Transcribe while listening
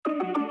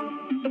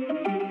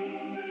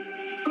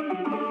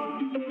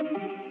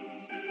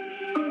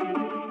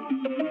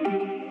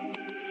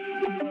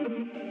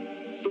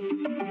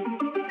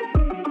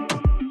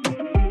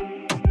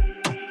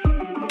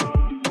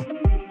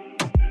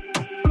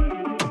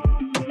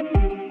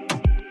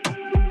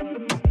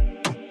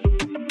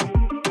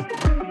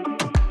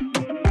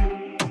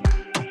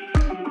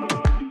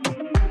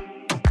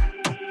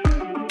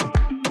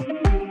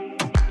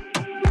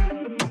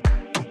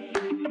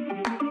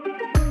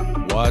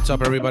What's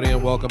up, everybody,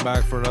 and welcome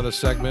back for another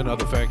segment of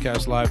the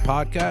Fancast Live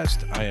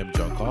podcast. I am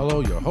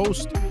Giancarlo, your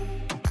host.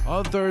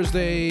 On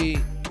Thursday,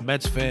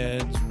 Mets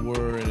fans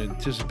were in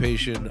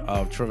anticipation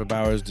of Trevor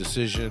Bauer's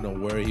decision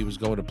on where he was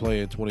going to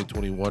play in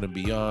 2021 and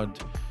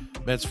beyond.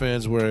 Mets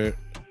fans were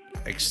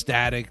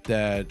ecstatic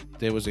that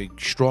there was a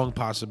strong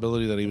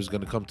possibility that he was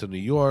going to come to New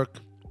York.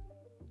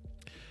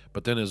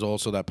 But then there's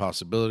also that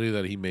possibility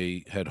that he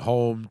may head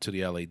home to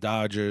the LA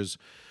Dodgers.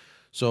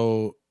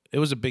 So it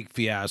was a big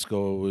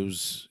fiasco. It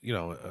was,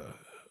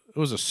 it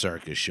was a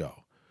circus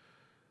show.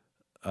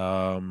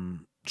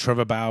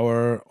 Trevor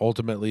Bauer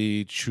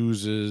ultimately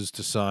chooses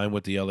to sign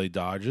with the LA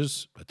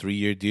Dodgers, a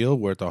 3-year deal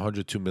worth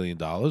 $102 million.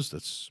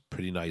 That's a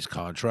pretty nice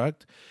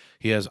contract.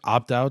 He has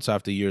opt-outs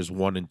after years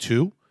 1 and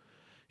 2.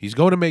 He's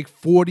going to make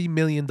 $40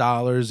 million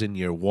in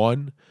year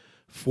 1,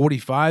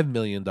 $45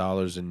 million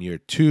in year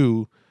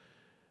 2,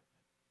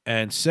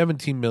 and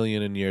 $17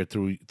 million in year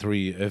 3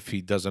 if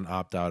he doesn't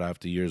opt out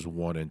after years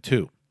 1 and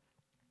 2.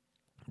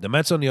 The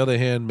Mets, on the other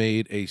hand,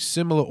 made a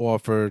similar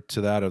offer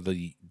to that of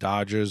the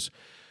Dodgers,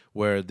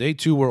 where they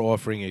too were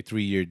offering a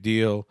 3-year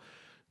deal.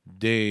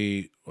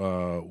 They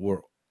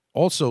were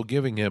also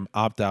giving him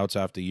opt-outs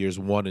after years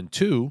 1 and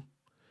 2,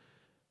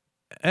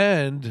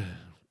 and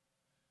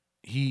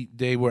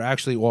they were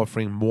actually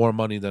offering more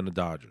money than the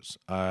Dodgers.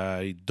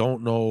 I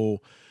don't know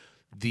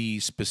the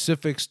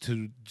specifics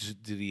to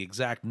the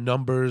exact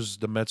numbers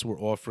the Mets were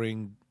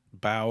offering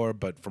Bauer,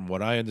 but from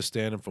what I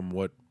understand and from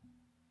what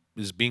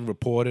is being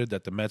reported,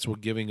 that the Mets were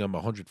giving him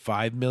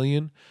 $105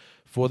 million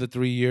for the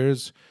 3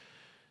 years.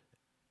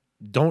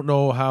 Don't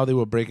know how they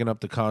were breaking up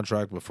the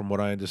contract, but from what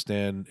I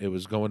understand, it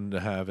was going to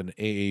have an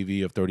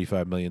AAV of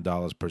 $35 million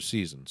per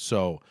season.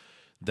 So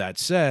that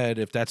said,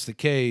 if that's the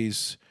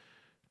case,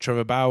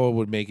 Trevor Bauer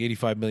would make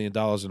 $85 million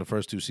in the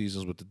first 2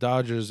 seasons with the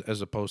Dodgers, as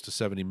opposed to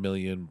 $70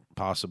 million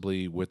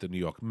possibly with the New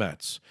York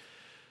Mets.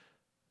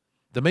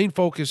 The main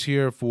focus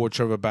here for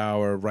Trevor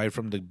Bauer, right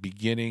from the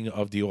beginning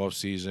of the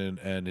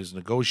offseason and his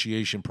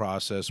negotiation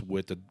process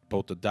with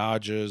both the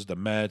Dodgers, the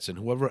Mets, and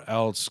whoever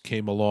else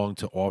came along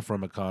to offer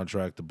him a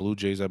contract. The Blue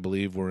Jays, I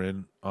believe, were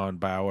in on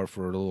Bauer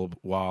for a little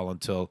while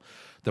until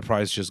the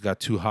price just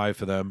got too high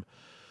for them.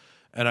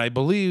 And I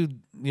believe,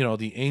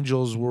 the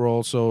Angels were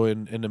also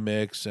in the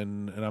mix,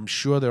 and I'm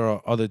sure there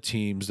are other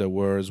teams that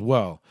were as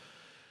well.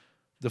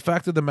 The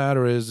fact of the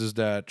matter is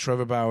that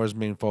Trevor Bauer's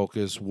main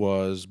focus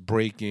was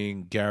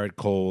breaking Garrett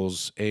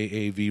Cole's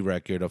AAV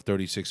record of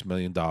 $36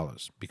 million,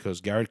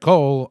 because Garrett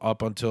Cole,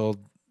 up until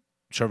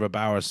Trevor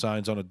Bauer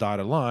signs on a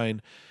dotted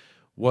line,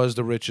 was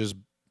the richest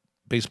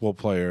baseball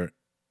player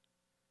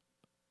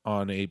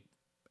on a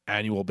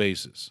annual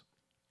basis.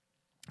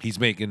 He's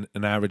making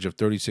an average of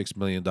 $36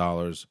 million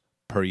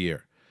per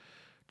year.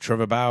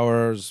 Trevor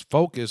Bauer's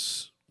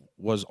focus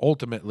was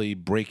ultimately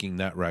breaking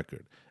that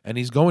record. And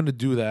he's going to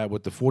do that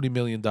with the $40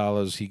 million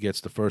he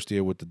gets the first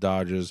year with the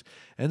Dodgers.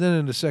 And then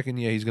in the second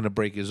year, he's going to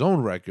break his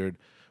own record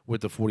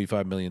with the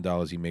 $45 million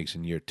he makes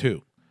in year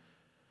 2.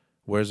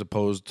 Whereas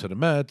opposed to the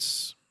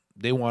Mets,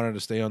 they wanted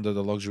to stay under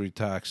the luxury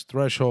tax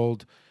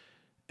threshold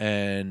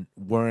and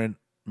weren't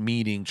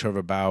meeting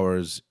Trevor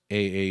Bauer's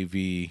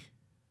AAV,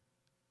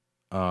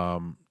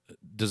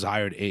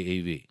 desired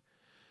AAV.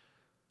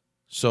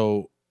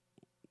 So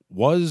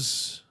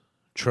was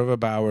Trevor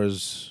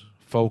Bauer's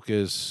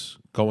focus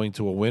going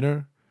to a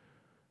winner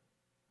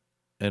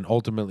and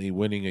ultimately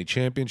winning a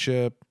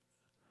championship,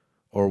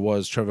 or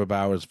was Trevor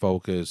Bauer's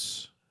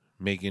focus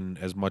making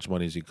as much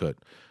money as he could?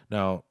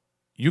 Now,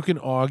 you can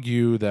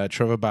argue that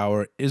Trevor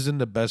Bauer isn't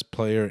the best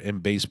player in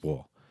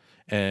baseball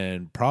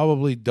and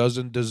probably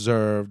doesn't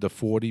deserve the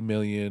 $40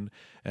 million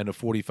and the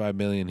 $45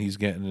 million he's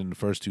getting in the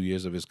first 2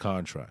 years of his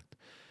contract.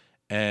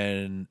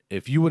 And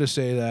if you were to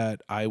say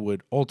that, I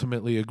would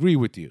ultimately agree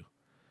with you.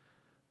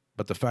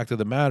 But the fact of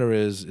the matter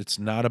is, it's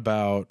not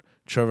about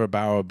Trevor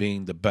Bauer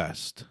being the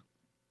best.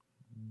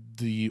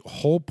 The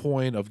whole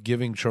point of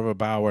giving Trevor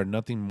Bauer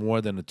nothing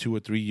more than a 2 or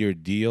 3 year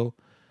deal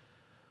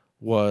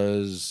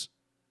was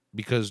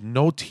because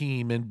no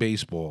team in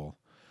baseball,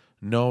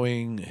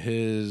 knowing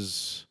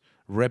his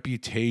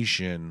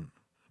reputation,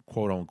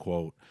 quote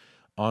unquote,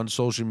 on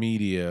social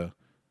media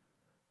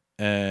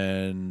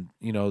and,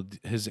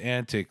 his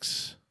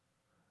antics,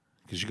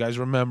 because you guys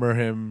remember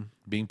him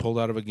being pulled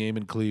out of a game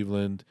in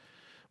Cleveland,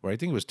 where I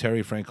think it was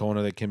Terry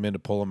Francona that came in to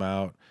pull him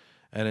out.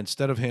 And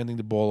instead of handing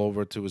the ball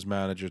over to his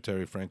manager,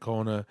 Terry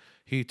Francona,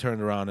 he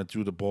turned around and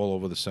threw the ball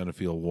over the center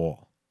field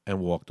wall and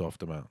walked off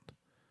the mound.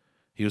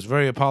 He was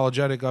very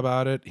apologetic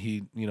about it.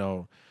 He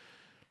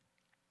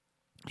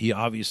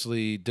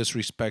obviously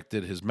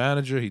disrespected his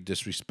manager. He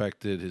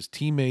disrespected his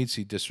teammates.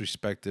 He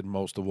disrespected,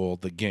 most of all,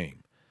 the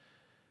game.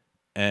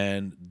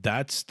 And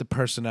that's the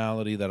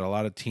personality that a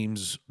lot of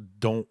teams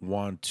don't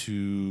want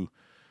to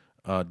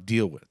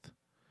deal with.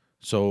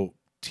 So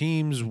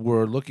teams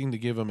were looking to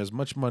give him as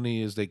much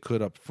money as they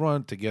could up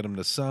front to get him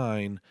to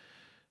sign,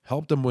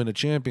 help them win a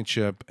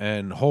championship,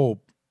 and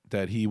hope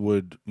that he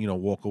would,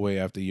 walk away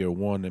after year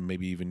 1 and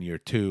maybe even year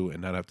 2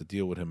 and not have to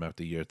deal with him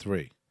after year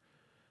 3.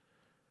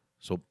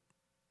 So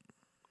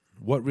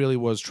what really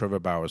was Trevor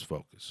Bauer's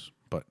focus?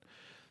 But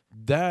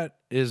That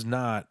is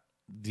not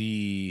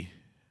the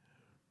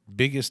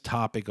biggest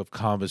topic of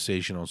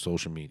conversation on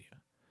social media.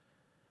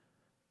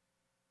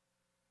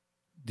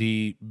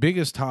 The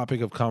biggest topic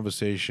of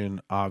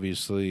conversation,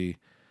 obviously,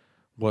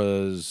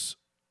 was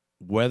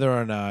whether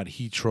or not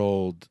he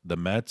trolled the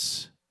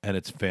Mets and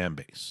its fan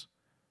base.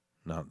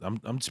 Now,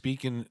 I'm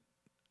speaking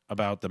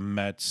about the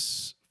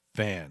Mets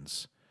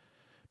fans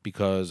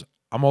because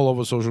I'm all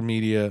over social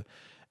media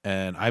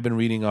and I've been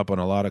reading up on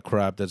a lot of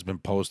crap that's been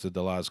posted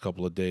the last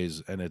couple of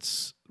days, and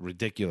it's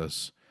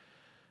ridiculous.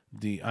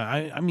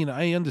 I mean,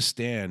 I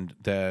understand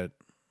that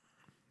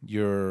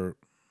you're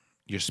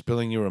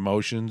spilling your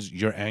emotions.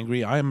 You're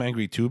angry. I am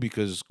angry too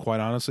because, quite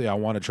honestly, I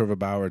wanted Trevor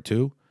Bauer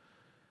too.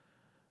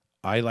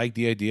 I like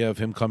the idea of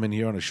him coming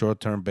here on a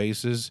short-term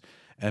basis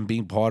and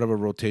being part of a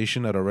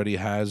rotation that already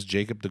has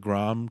Jacob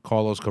deGrom,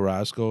 Carlos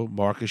Carrasco,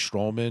 Marcus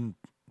Stroman,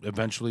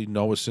 eventually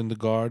Noah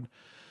Syndergaard,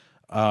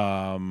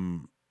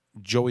 um,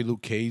 Joey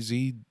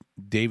Lucchesi,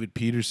 David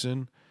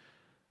Peterson.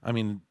 I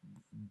mean,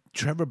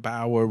 Trevor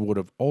Bauer would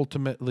have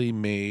ultimately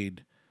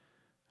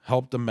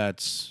helped the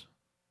Mets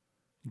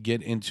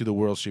get into the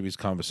World Series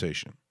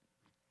conversation.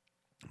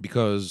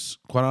 Because,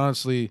 quite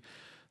honestly,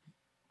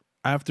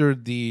 after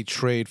the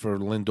trade for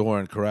Lindor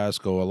and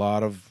Carrasco, a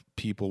lot of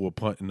people were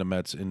putting the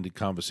Mets in the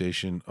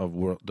conversation of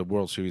the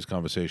World Series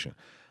conversation.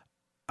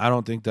 I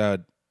don't think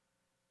that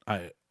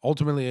I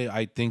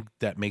think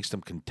that makes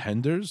them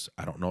contenders.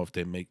 I don't know if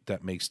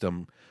that makes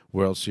them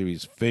World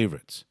Series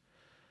favorites.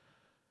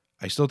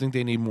 I still think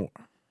they need more.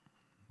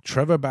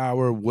 Trevor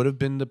Bauer would have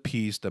been the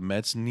piece the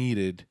Mets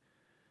needed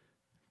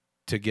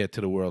to get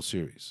to the World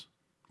Series,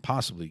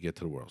 possibly get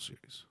to the World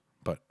Series.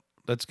 But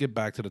let's get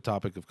back to the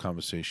topic of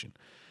conversation.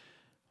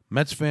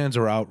 Mets fans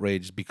are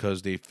outraged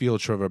because they feel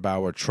Trevor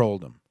Bauer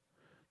trolled them.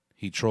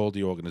 He trolled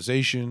the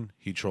organization,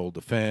 he trolled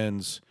the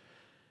fans,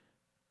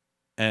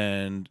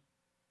 and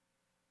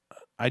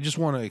I just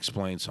want to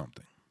explain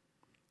something.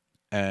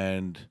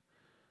 And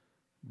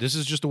this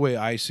is just the way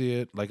I see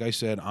it. Like I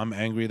said, I'm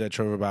angry that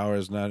Trevor Bauer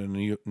is not in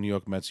a New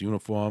York Mets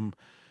uniform,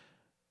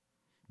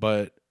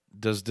 but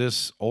does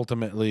this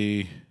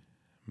ultimately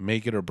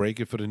make it or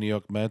break it for the New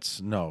York Mets?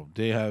 No.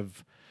 They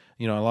have,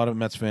 a lot of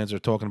Mets fans are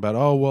talking about,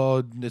 oh,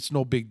 well, it's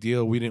no big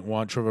deal. We didn't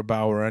want Trevor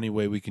Bauer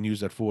anyway. We can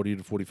use that $40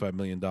 to $45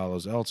 million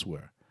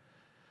elsewhere.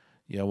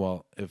 Yeah,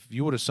 well, if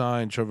you would have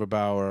signed Trevor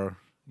Bauer,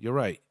 you're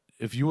right.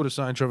 If you would have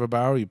signed Trevor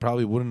Bauer, you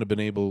probably wouldn't have been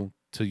able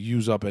to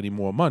use up any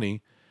more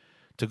money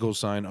to go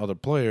sign other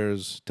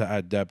players to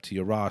add depth to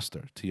your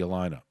roster, to your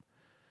lineup.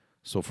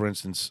 So, for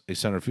instance, a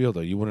center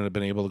fielder, you wouldn't have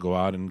been able to go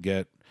out and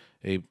get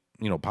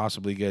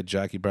possibly get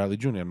Jackie Bradley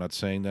Jr. I'm not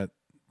saying that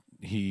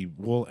he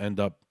will end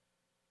up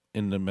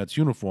in the Mets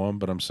uniform,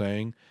 but I'm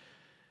saying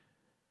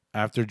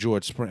after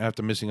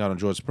missing out on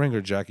George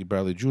Springer, Jackie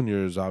Bradley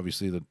Jr. is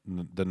obviously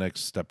the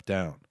next step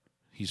down.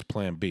 He's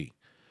Plan B.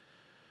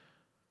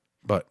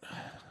 But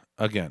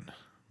again,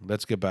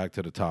 let's get back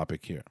to the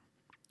topic here.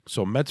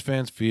 So Mets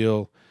fans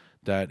feel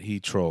that he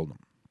trolled them.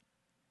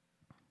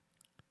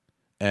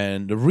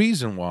 And the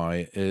reason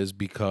why is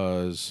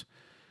because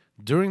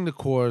during the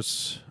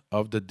course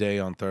of the day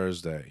on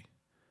Thursday,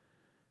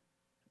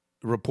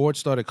 reports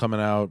started coming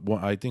out.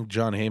 I think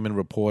John Heyman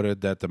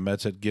reported that the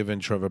Mets had given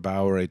Trevor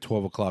Bauer a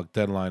 12 o'clock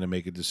deadline to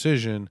make a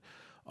decision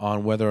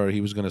on whether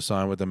he was going to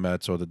sign with the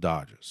Mets or the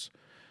Dodgers.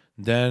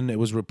 Then it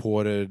was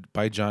reported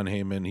by John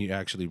Heyman, he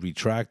actually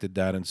retracted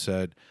that and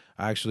said,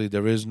 actually,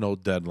 there is no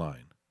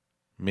deadline.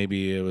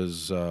 Maybe it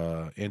was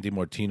Andy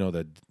Martino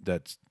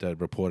that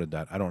reported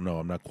that. I don't know.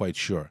 I'm not quite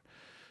sure.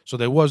 So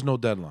there was no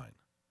deadline.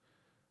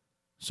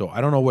 So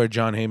I don't know where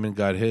John Heyman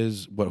got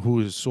who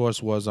his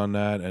source was on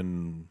that,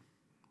 and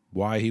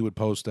why he would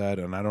post that.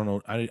 And I don't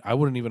know. I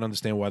wouldn't even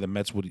understand why the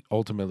Mets would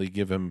ultimately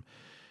give him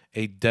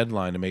a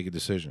deadline to make a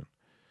decision.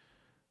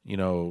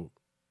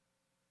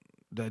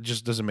 That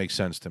just doesn't make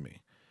sense to me.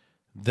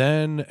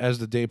 Then, as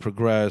the day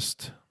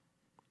progressed,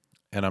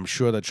 and I'm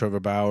sure that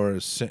Trevor Bauer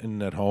is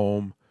sitting at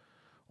home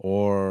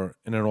or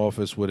in an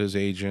office with his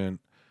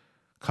agent,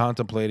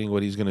 contemplating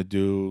what he's going to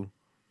do,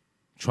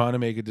 trying to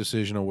make a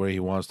decision on where he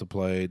wants to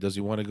play. Does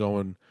he want to go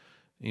and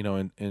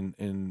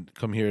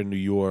come here in New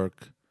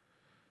York,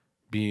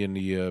 be in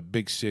the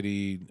big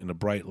city in the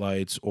bright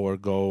lights, or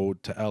go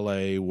to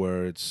L.A.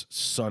 where it's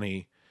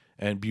sunny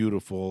and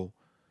beautiful,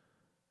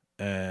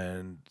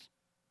 and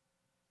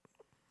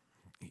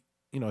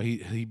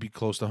he'd be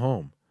close to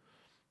home.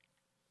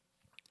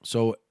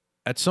 So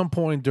at some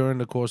point during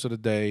the course of the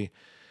day,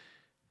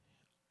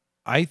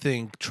 I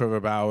think Trevor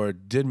Bauer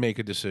did make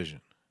a decision,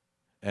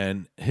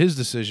 and his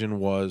decision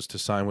was to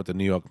sign with the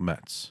New York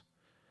Mets.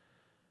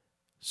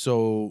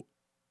 So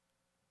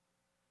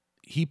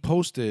he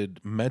posted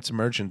Mets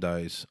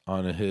merchandise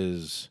on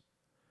his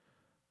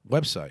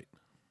website.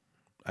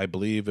 I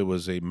believe it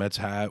was a Mets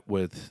hat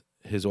with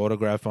his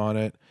autograph on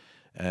it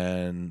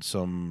and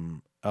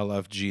some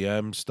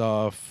LFGM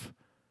stuff.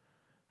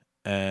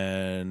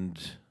 And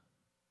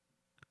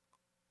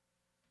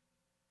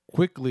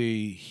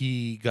quickly,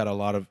 he got a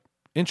lot of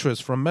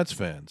interest from Mets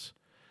fans.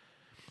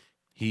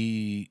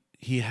 He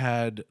he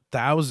had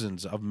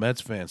thousands of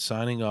Mets fans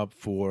signing up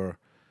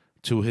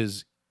to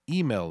his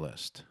email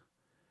list,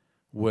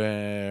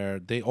 where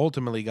they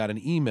ultimately got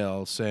an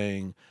email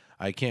saying,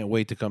 "I can't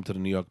wait to come to the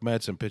New York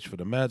Mets and pitch for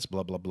the Mets."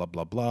 Blah blah blah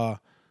blah blah.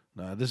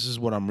 Now, this is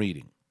what I'm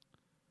reading,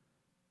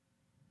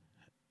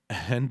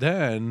 and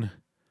then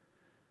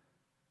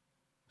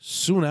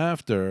soon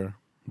after,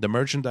 the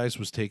merchandise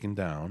was taken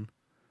down.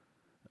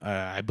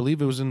 I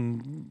believe it was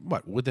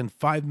within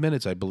 5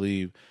 minutes. I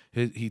believe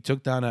he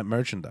took down that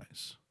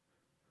merchandise.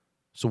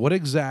 So what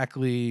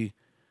exactly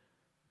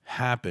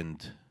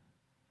happened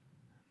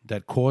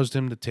that caused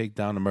him to take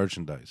down the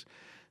merchandise?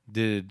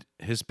 Did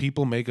his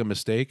people make a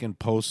mistake and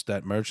post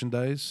that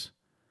merchandise,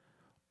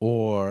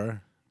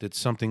 or did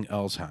something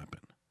else happen?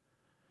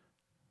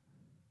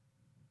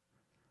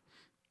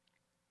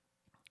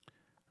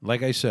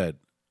 Like I said,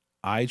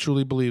 I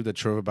truly believe that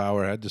Trevor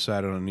Bauer had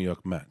decided on the New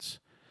York Mets.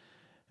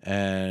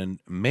 And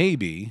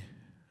maybe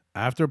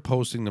after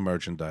posting the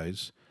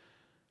merchandise,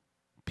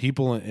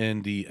 people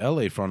in the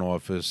LA front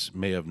office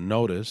may have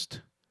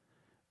noticed,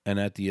 and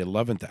at the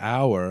 11th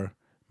hour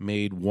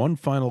made one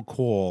final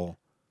call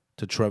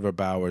to Trevor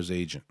Bauer's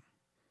agent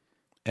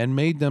and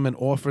made them an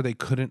offer they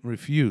couldn't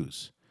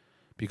refuse.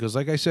 Because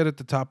like I said at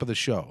the top of the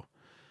show,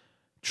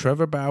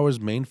 Trevor Bauer's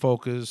main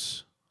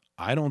focus,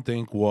 I don't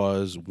think,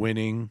 was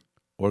winning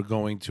or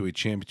going to a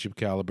championship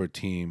caliber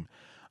team.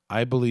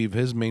 I believe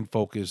his main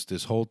focus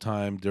this whole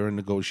time during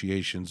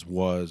negotiations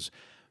was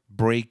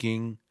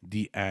breaking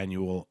the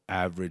annual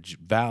average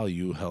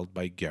value held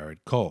by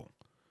Garrett Cole.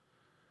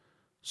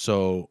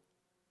 So,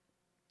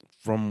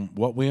 from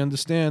what we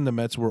understand, the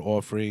Mets were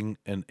offering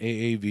an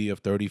AAV of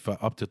 35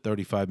 up to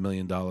 $35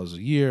 million a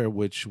year,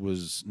 which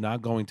was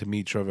not going to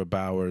meet Trevor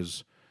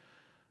Bauer's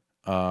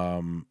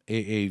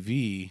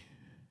AAV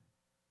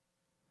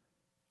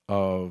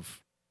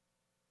of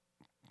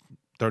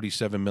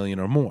 37 million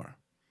or more.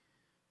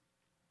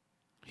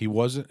 It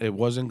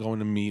wasn't going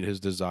to meet his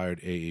desired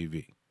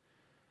AAV.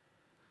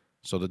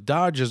 So the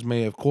Dodgers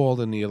may have called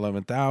in the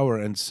 11th hour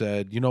and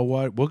said, "You know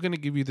what? We're going to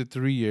give you the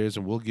 3 years,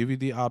 and we'll give you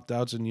the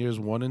opt-outs in years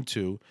 1 and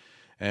 2,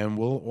 and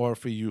we'll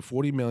offer you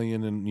 40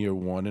 million in year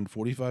 1 and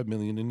 45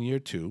 million in year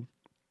 2.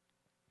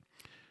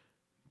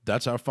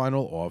 That's our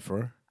final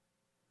offer."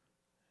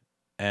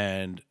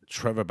 And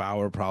Trevor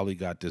Bauer probably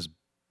got this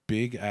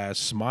big ass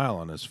smile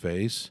on his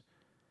face,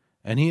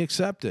 and he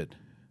accepted.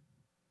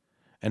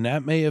 And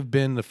that may have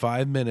been the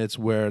 5 minutes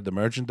where the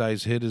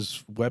merchandise hit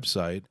his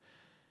website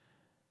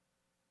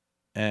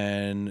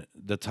and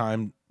the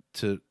time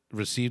to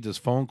receive this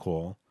phone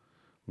call,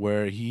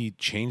 where he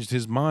changed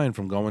his mind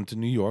from going to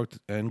New York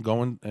and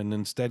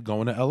instead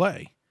going to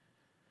LA.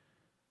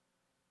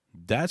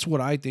 That's what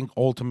I think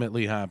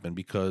ultimately happened,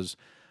 because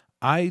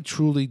I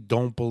truly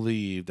don't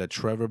believe that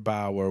Trevor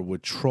Bauer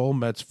would troll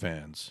Mets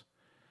fans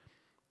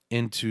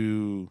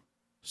into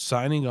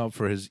signing up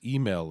for his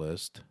email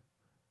list,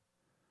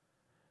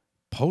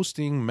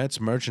 posting Mets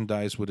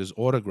merchandise with his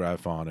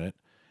autograph on it,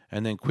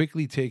 and then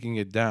quickly taking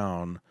it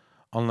down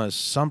unless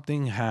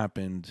something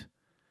happened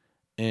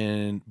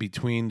in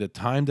between the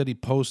time that he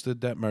posted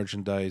that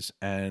merchandise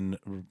and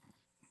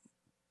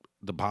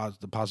the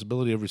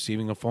possibility of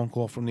receiving a phone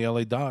call from the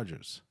LA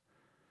Dodgers.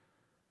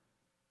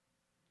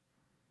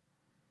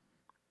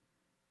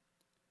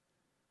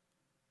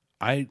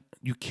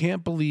 You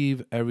can't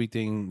believe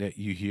everything that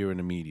you hear in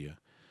the media,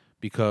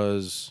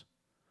 because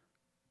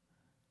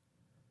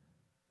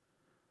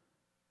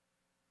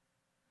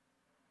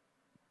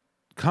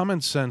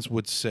common sense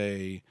would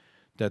say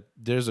that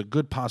there's a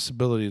good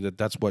possibility that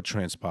that's what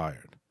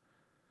transpired.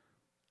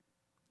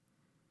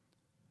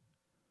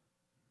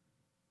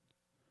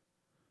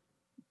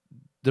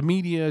 The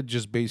media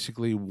just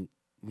basically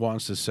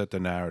wants to set the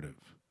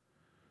narrative.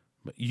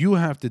 But you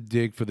have to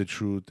dig for the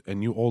truth,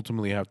 and you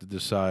ultimately have to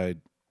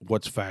decide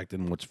what's fact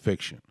and what's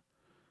fiction.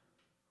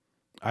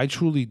 I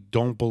truly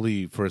don't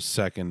believe for a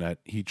second that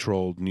he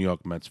trolled New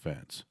York Mets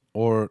fans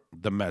or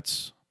the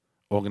Mets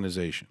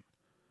organization.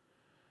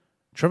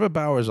 Trevor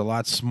Bauer is a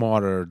lot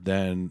smarter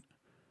than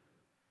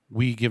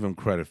we give him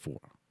credit for.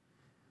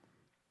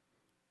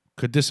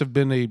 Could this have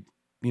been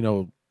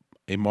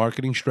a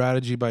marketing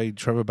strategy by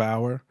Trevor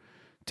Bauer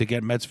to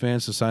get Mets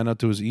fans to sign up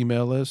to his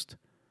email list?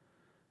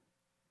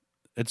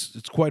 It's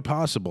quite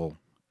possible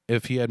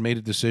if he had made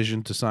a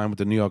decision to sign with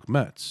the New York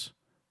Mets.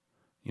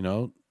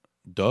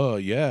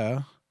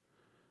 Yeah.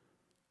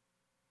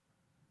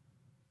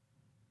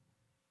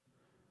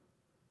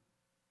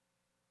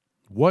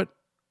 What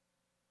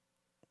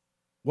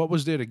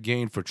was there to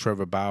gain for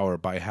Trevor Bauer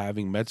by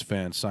having Mets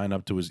fans sign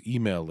up to his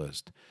email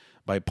list,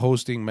 by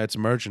posting Mets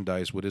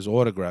merchandise with his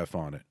autograph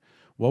on it?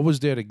 What was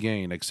there to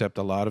gain except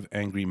a lot of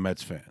angry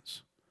Mets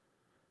fans?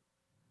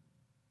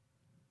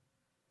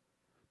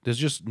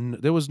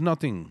 There was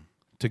nothing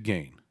to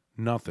gain,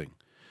 nothing,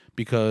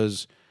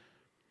 because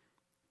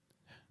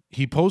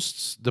he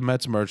posts the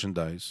Mets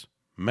merchandise.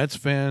 Mets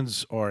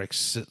fans are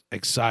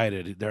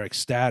excited. They're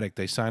ecstatic.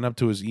 They sign up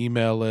to his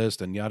email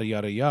list and yada,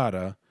 yada,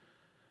 yada.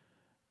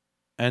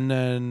 And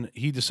then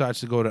he decides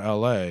to go to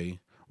LA,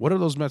 What are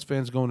those Mets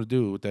fans going to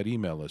do with that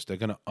email list? They're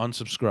going to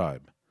unsubscribe.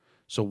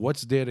 So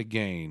what's there to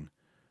gain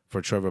for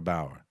Trevor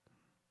Bauer?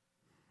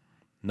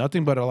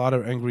 Nothing but a lot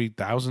of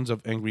thousands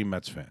of angry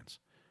Mets fans.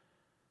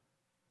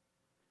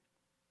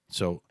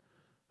 So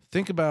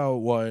think about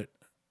what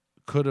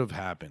could have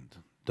happened.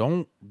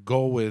 Don't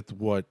go with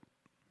what,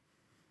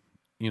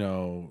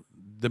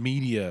 the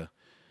media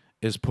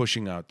is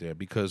pushing out there,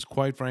 because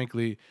quite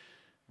frankly,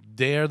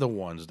 they're the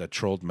ones that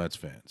trolled Mets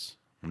fans,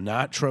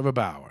 not Trevor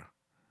Bauer.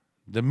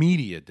 The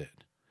media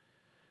did.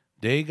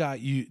 They got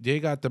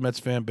the Mets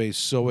fan base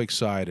so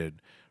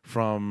excited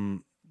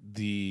from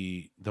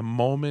the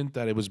moment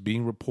that it was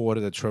being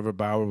reported that Trevor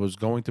Bauer was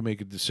going to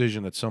make a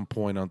decision at some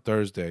point on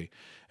Thursday,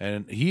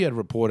 and he had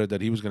reported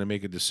that he was going to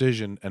make a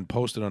decision and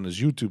post it on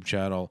his YouTube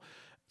channel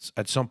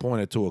at some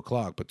point at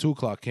 2:00. But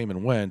 2:00 came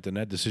and went, and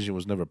that decision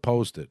was never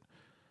posted.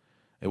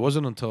 It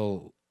wasn't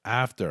until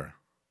after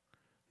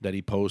that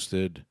he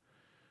posted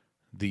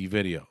the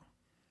video,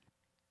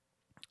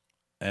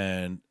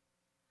 and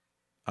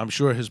I'm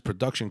sure his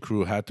production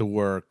crew had to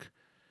work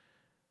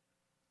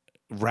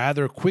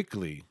rather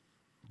quickly,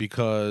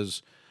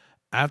 because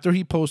after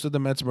he posted the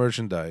Mets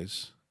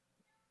merchandise,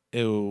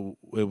 it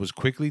was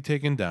quickly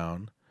taken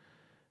down.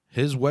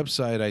 His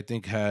website, I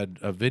think, had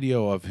a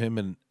video of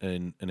him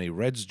in a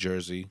Reds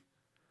jersey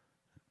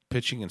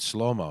pitching in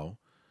slow-mo.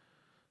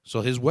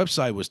 So his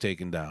website was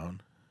taken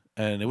down,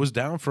 and it was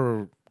down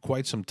for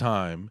quite some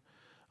time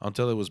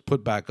until it was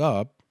put back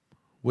up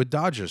with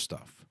Dodger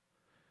stuff.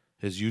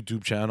 His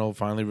YouTube channel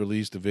finally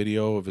released a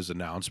video of his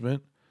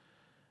announcement,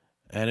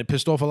 and it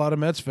pissed off a lot of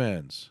Mets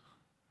fans.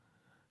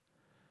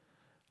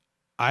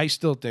 I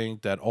still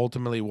think that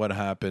ultimately what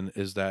happened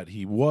is that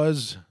he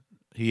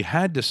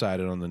had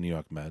decided on the New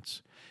York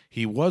Mets.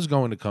 He was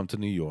going to come to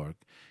New York.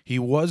 He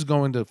was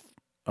going to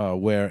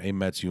wear a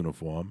Mets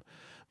uniform.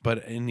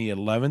 But in the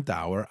 11th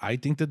hour, I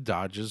think the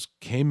Dodgers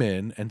came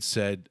in and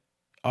said,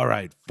 all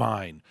right,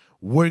 fine.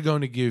 We're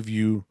going to give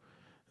you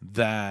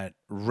that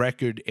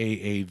record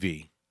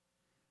AAV.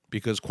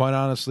 Because quite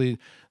honestly,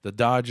 the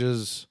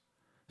Dodgers,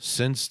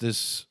 since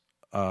this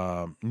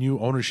new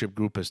ownership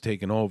group has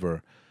taken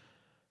over,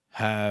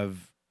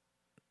 have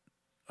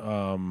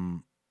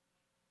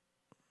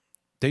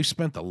they've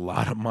spent a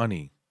lot of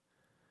money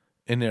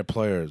in their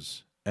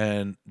players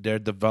and their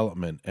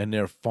development and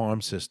their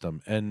farm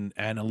system and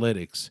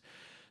analytics.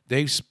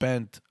 They've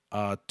spent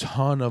a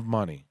ton of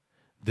money.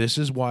 This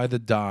is why the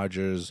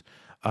Dodgers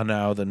are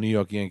now the New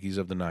York Yankees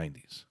of the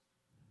 90s.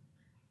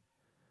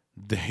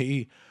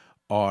 They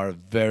are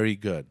very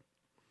good.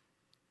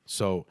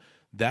 So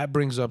that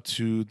brings up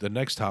to the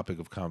next topic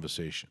of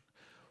conversation.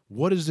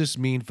 What does this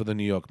mean for the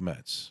New York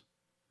Mets?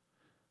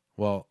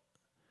 Well,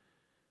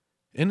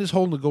 in this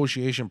whole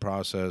negotiation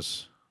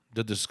process,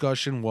 the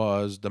discussion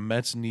was the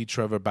Mets need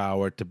Trevor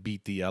Bauer to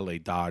beat the LA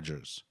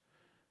Dodgers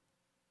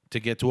to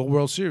get to a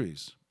World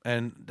Series.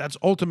 And that's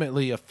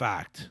ultimately a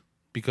fact,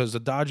 because the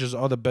Dodgers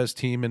are the best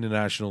team in the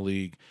National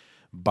League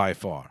by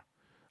far.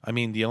 I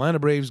mean, the Atlanta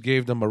Braves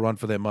gave them a run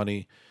for their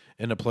money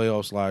in the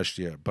playoffs last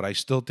year, but I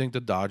still think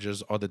the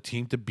Dodgers are the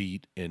team to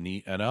beat in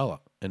the NL,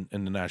 in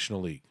the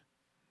National League.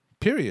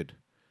 Period.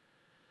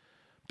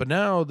 But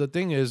now the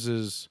thing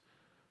is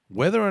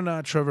whether or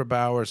not Trevor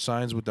Bauer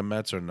signs with the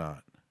Mets or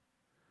not,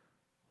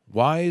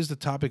 why is the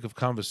topic of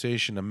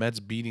conversation the Mets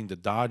beating the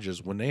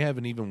Dodgers when they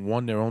haven't even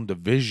won their own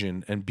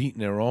division and beaten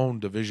their own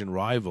division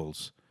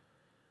rivals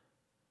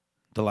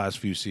the last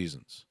few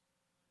seasons?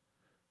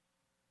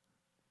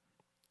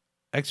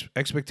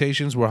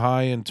 Expectations were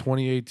high in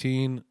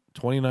 2018,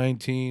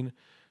 2019,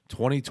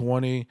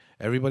 2020.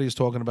 Everybody's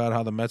talking about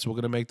how the Mets were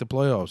going to make the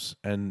playoffs,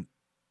 and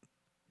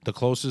the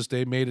closest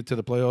they made it to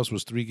the playoffs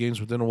was 3 games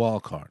within a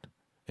wild card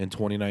in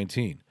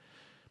 2019.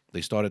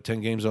 They started 10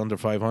 games under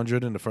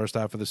 500 in the first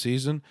half of the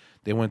season.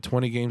 They went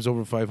 20 games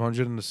over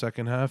 500 in the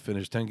second half,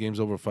 finished 10 games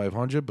over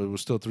 500, but it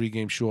was still 3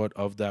 games short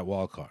of that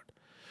wild card.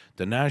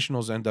 The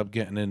Nationals end up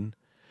getting in,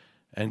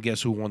 and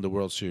guess who won the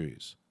World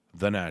Series?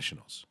 The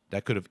Nationals.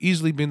 That could have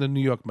easily been the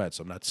New York Mets.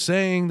 I'm not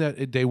saying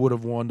that they would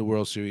have won the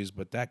World Series,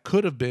 but that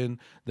could have been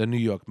the New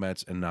York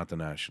Mets and not the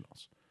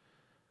Nationals.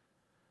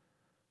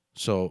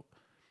 So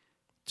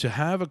to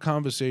have a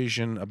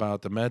conversation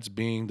about the Mets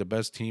being the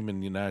best team in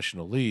the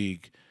National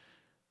League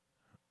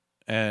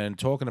and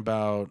talking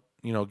about,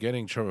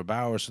 getting Trevor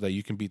Bauer so that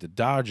you can beat the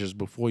Dodgers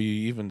before you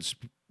even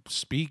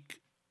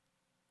speak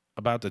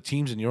about the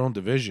teams in your own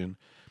division,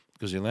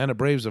 because the Atlanta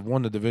Braves have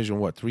won the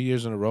division, 3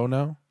 years in a row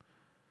now?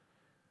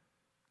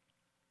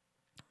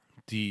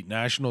 The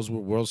Nationals were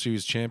World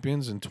Series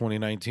champions in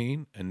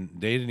 2019, and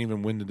they didn't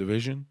even win the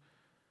division.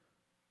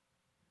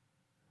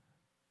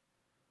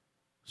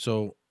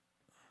 So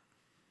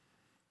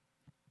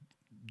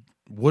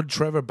would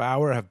Trevor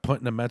Bauer have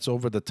put the Mets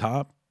over the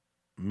top?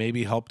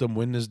 Maybe helped them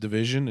win this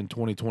division in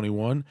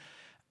 2021?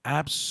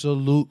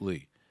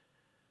 Absolutely.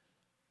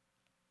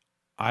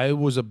 I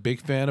was a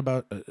big fan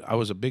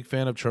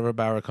of Trevor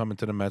Bauer coming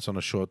to the Mets on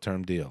a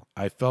short-term deal.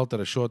 I felt that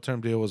a short-term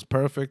deal was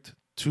perfect,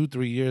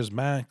 2-3 years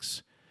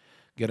max.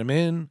 Get him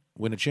in,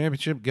 win a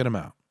championship, get him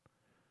out.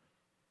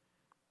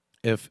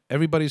 If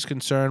everybody's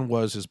concern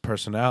was his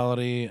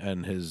personality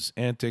and his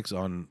antics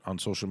on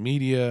social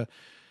media,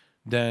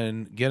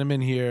 then get him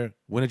in here,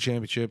 win a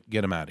championship,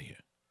 get him out of here.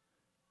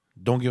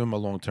 Don't give him a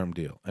long-term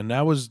deal. And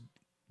that was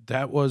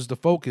the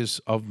focus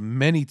of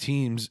many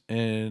teams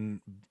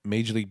in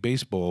Major League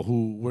Baseball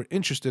who were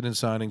interested in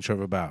signing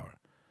Trevor Bauer.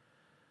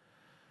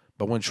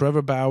 But when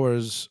Trevor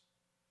Bauer's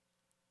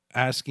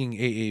asking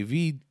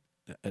AAV,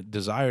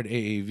 desired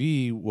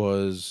AAV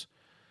was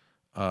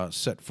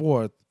set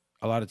forth,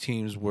 a lot of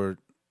teams were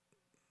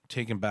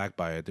taken back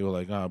by it. They were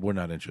like, we're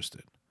not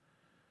interested.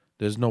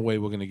 There's no way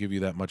we're going to give you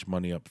that much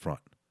money up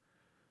front.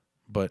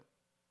 But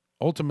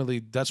ultimately,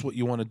 that's what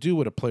you want to do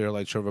with a player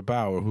like Trevor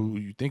Bauer, who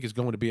you think is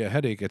going to be a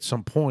headache at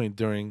some point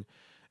during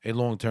a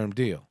long-term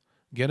deal.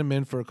 Get him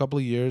in for a couple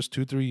of years,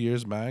 2-3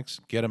 years max,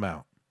 get him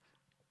out.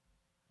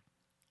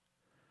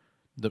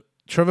 The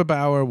Trevor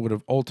Bauer would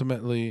have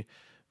ultimately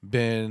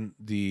been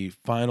the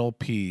final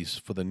piece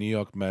for the New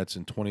York Mets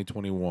in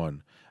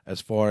 2021 as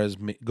far as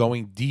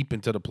going deep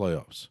into the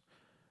playoffs.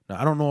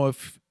 Now, I don't know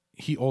if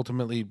he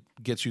ultimately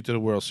gets you to the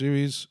World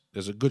Series.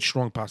 There's a good,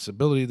 strong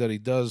possibility that he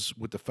does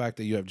with the fact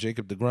that you have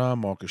Jacob deGrom,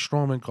 Marcus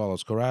Stroman,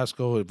 Carlos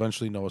Carrasco,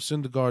 eventually Noah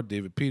Syndergaard,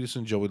 David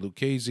Peterson, Joey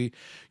Lucchesi.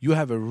 You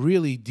have a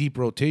really deep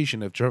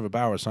rotation if Trevor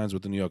Bauer signs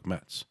with the New York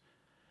Mets.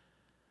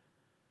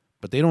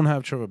 But they don't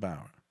have Trevor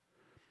Bauer.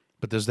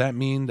 But does that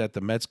mean that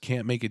the Mets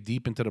can't make it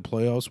deep into the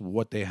playoffs with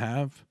what they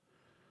have?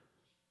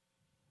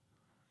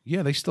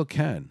 Yeah, they still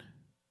can.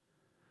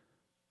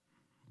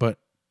 But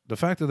the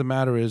fact of the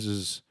matter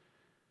is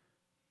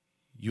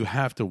you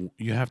have to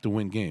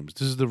win games.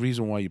 This is the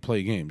reason why you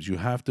play games. You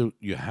have to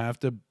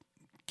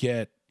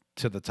get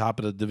to the top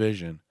of the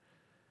division,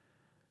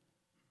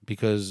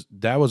 because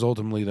that was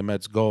ultimately the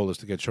Mets' goal, is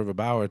to get Trevor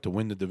Bauer to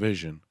win the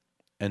division,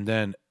 and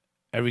then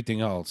everything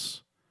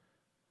else,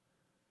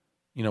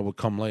 would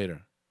come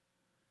later.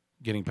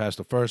 Getting past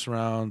the first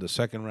round, the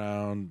second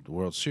round, the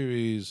World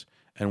Series,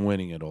 and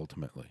winning it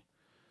ultimately.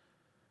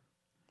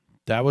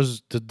 That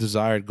was the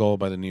desired goal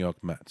by the New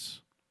York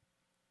Mets.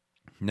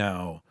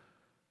 Now,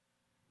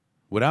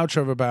 without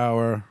Trevor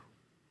Bauer,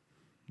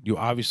 you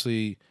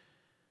obviously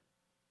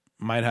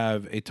might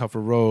have a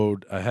tougher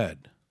road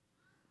ahead.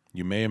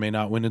 You may or may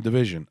not win the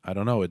division. I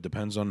don't know. It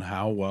depends on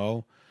how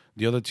well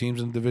the other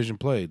teams in the division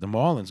played. The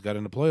Marlins got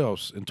in the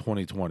playoffs in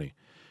 2020.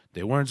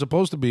 They weren't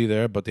supposed to be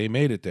there, but they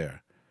made it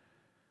there.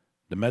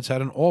 The Mets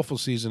had an awful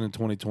season in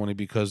 2020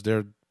 because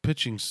their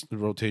pitching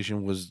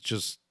rotation was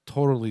just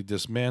totally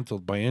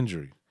dismantled by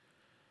injury.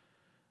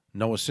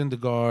 Noah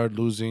Syndergaard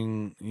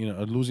losing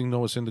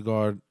Noah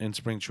Syndergaard in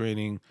spring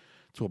training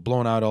to a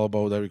blown out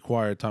elbow that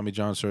required Tommy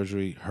John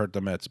surgery hurt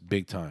the Mets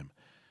big time.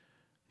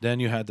 Then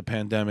you had the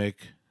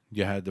pandemic,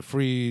 you had the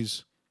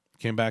freeze,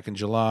 came back in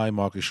July.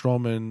 Marcus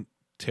Stroman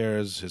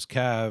tears his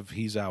calf,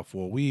 he's out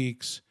 4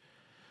 weeks.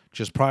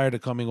 Just prior to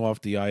coming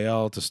off the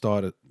IL to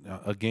start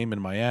a game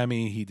in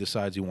Miami, he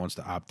decides he wants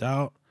to opt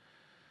out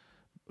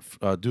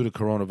due to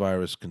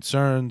coronavirus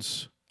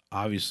concerns.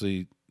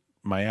 Obviously,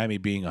 Miami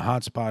being a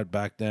hotspot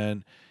back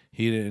then,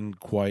 he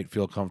didn't quite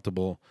feel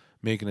comfortable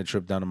making a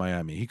trip down to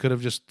Miami. He could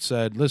have just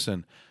said,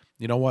 listen,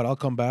 you know what, I'll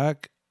come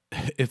back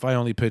if I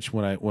only pitch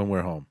when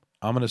we're home.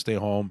 I'm going to stay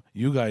home.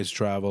 You guys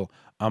travel.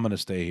 I'm going to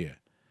stay here.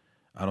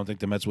 I don't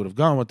think the Mets would have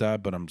gone with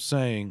that, but I'm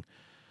saying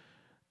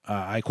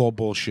I call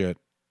bullshit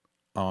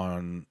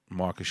on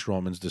Marcus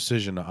Stroman's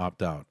decision to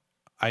opt out.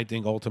 I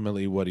think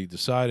ultimately what he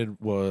decided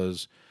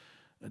was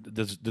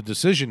the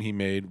decision he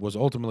made was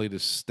ultimately to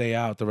stay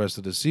out the rest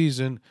of the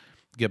season,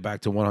 get back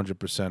to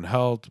 100%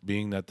 health,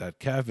 being that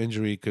calf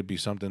injury could be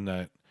something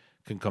that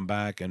can come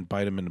back and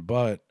bite him in the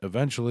butt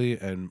eventually,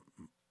 and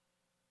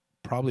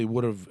probably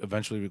would have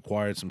eventually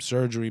required some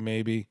surgery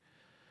maybe.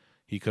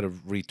 He could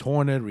have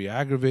retorn it,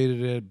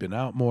 re-aggravated it, been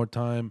out more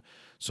time.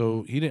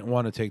 So he didn't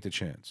want to take the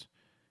chance.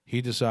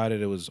 He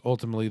decided it was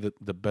ultimately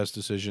the best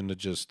decision to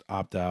just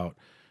opt out,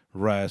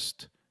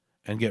 rest,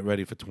 and get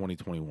ready for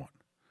 2021.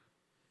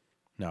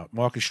 Now,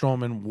 Marcus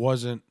Stroman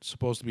wasn't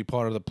supposed to be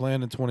part of the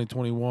plan in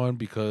 2021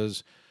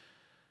 because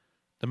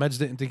the Mets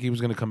didn't think he was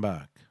going to come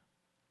back.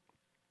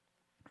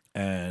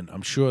 And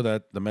I'm sure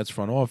that the Mets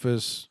front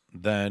office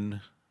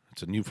then,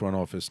 it's a new front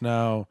office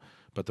now,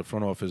 but the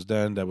front office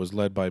then that was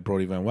led by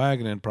Brodie Van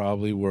Wagenen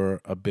probably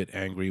were a bit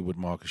angry with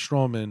Marcus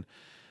Stroman,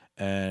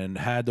 and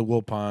had the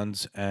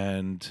Wilpons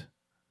and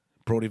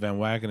Brodie Van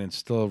Wagenen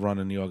still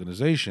running the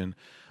organization,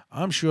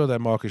 I'm sure that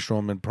Marcus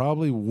Stroman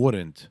probably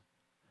wouldn't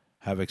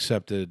have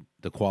accepted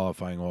the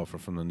qualifying offer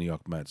from the New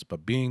York Mets.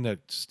 But being that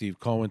Steve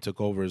Cohen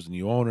took over as the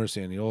new owner,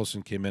 Sandy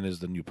Olson came in as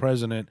the new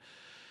president,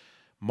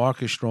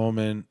 Marcus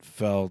Stroman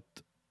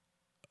felt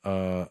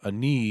a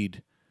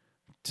need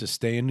to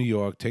stay in New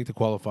York, take the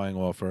qualifying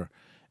offer,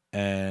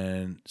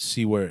 and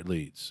see where it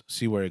leads,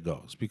 see where it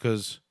goes.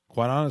 Because,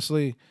 quite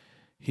honestly,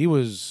 he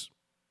was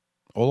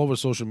all over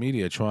social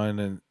media trying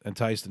to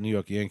entice the New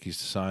York Yankees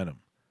to sign him.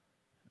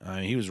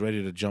 He was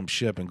ready to jump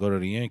ship and go to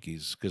the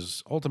Yankees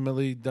because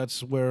ultimately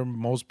that's where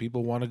most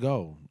people want to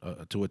go,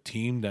 to a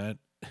team that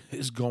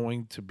is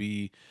going to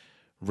be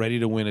ready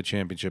to win a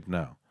championship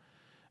now.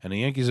 And the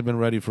Yankees have been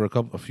ready for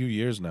a few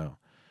years now.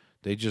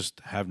 They just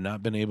have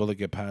not been able to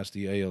get past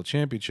the AL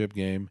championship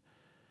game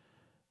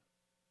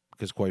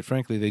because, quite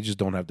frankly, they just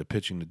don't have the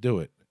pitching to do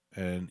it.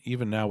 And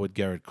even now with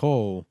Garrett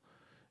Cole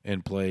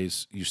in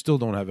place, you still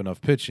don't have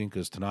enough pitching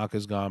because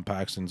Tanaka's gone,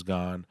 Paxton's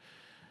gone.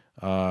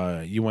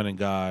 You went and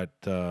got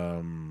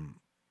a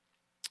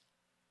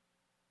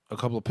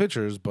couple of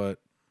pitchers, but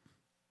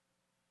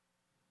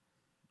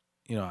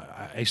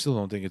I still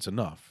don't think it's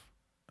enough.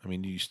 I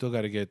mean, you still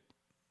got to get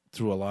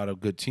through a lot of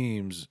good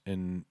teams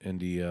in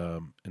the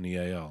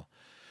AL.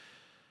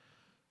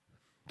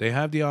 They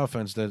have the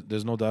offense.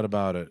 There's no doubt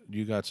about it.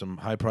 You got some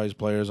high-priced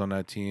players on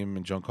that team,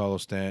 and Giancarlo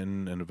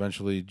Stanton, and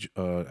eventually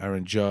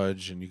Aaron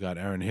Judge, and you got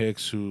Aaron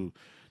Hicks, who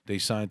they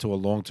signed to a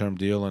long-term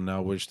deal, and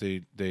now wish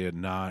they had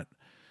not.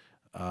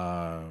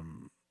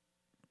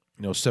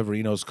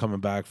 Severino's coming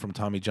back from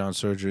Tommy John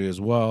surgery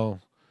as well.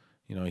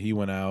 He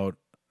went out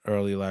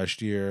early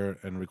last year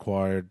and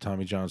required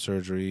Tommy John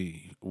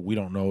surgery. We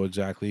don't know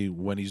exactly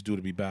when he's due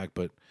to be back,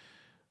 but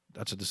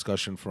that's a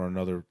discussion for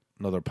another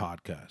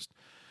podcast.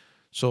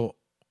 So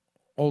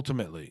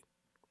ultimately,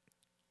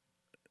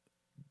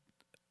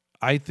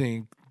 I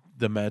think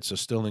the Mets are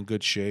still in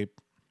good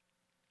shape,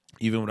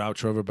 even without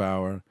Trevor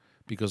Bauer,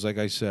 because like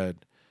I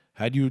said,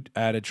 had you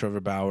added Trevor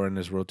Bauer in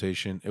this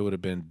rotation, it would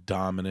have been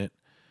dominant.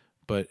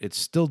 But it's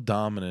still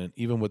dominant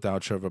even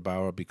without Trevor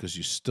Bauer because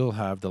you still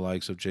have the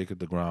likes of Jacob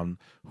deGrom,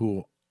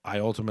 who I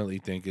ultimately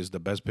think is the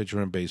best pitcher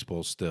in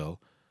baseball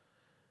still.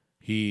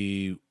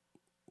 He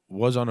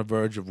was on the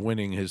verge of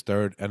winning his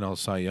third NL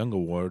Cy Young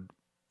Award,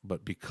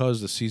 but because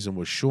the season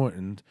was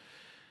shortened,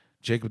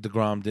 Jacob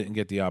deGrom didn't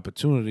get the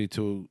opportunity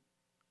to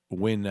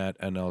win that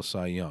NL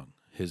Cy Young.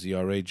 His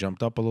ERA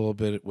jumped up a little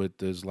bit with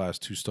his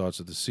last two starts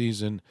of the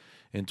season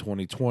in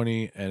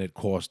 2020, and it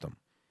cost him.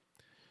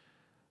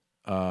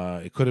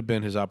 It could have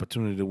been his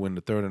opportunity to win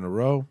the third in a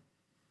row.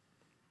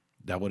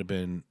 That would have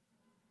been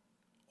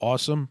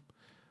awesome.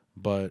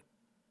 But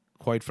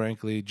quite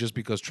frankly, just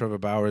because Trevor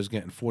Bauer is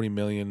getting $40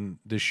 million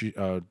this year,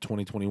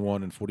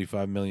 2021, and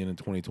 $45 million in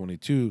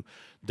 2022,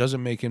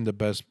 doesn't make him the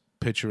best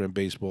pitcher in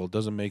baseball.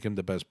 Doesn't make him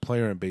the best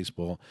player in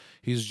baseball.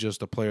 He's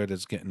just a player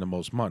that's getting the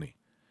most money.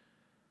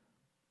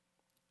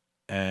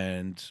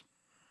 And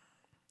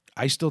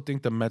I still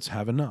think the Mets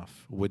have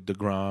enough with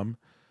deGrom,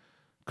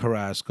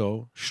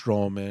 Carrasco,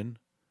 Stroman,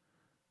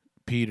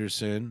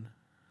 Peterson,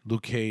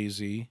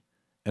 Lucchesi,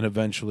 and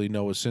eventually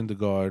Noah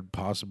Syndergaard,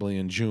 possibly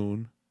in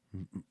June,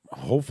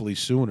 hopefully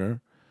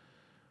sooner.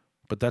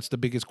 But that's the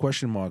biggest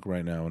question mark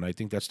right now, and I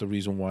think that's the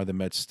reason why the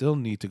Mets still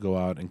need to go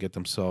out and get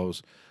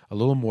themselves a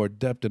little more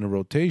depth in the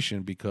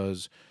rotation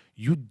because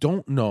you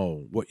don't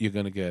know what you're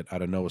going to get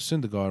out of Noah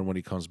Syndergaard when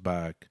he comes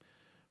back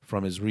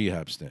from his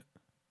rehab stint.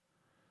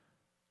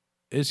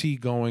 Is he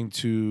going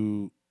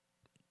to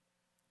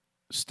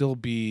still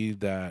be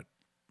that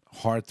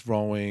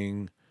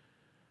hard-throwing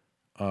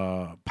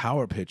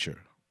power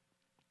pitcher?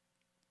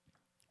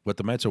 What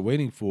the Mets are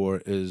waiting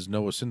for is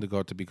Noah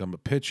Syndergaard to become a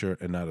pitcher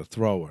and not a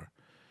thrower.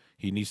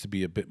 He needs to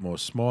be a bit more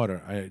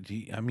smarter.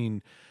 I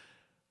mean,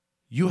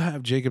 you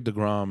have Jacob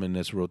deGrom in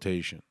this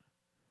rotation.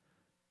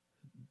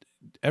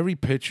 Every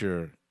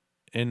pitcher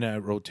in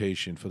that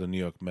rotation for the New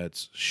York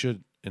Mets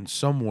should, in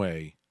some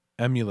way,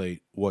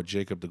 emulate what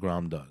Jacob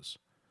deGrom does.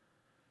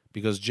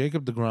 Because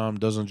Jacob deGrom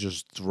doesn't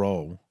just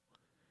throw,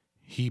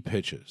 he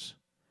pitches.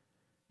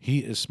 He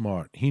is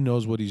smart. He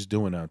knows what he's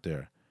doing out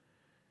there.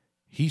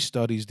 He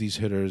studies these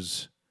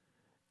hitters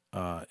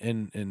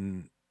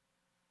in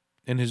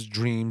his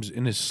dreams,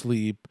 in his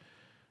sleep.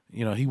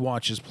 He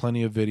watches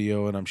plenty of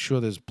video, and I'm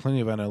sure there's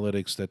plenty of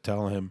analytics that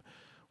tell him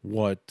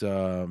what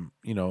a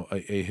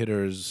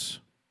hitter's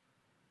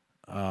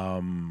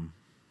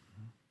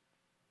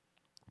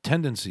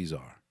tendencies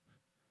are.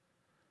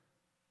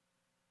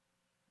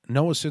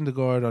 Noah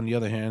Syndergaard, on the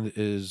other hand,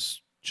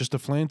 is just a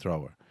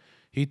flamethrower.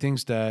 He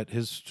thinks that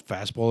his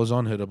fastball is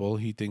unhittable.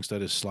 He thinks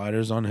that his slider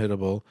is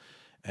unhittable.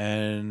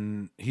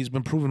 And he's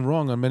been proven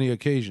wrong on many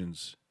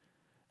occasions.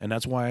 And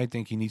that's why I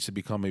think he needs to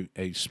become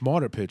a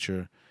smarter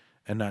pitcher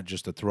and not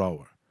just a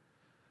thrower.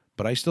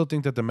 But I still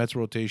think that the Mets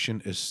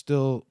rotation is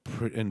still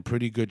in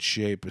pretty good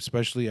shape,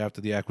 especially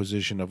after the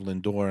acquisition of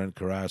Lindor and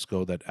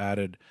Carrasco that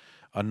added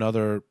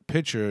another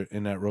pitcher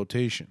in that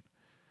rotation.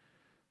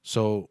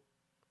 So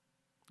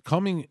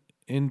going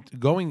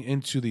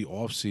into the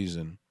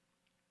offseason,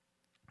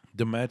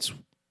 the Mets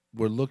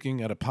were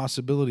looking at a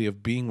possibility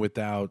of being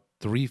without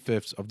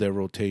 3/5 of their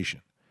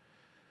rotation.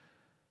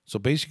 So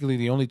basically,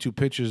 the only two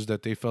pitchers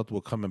that they felt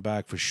were coming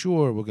back for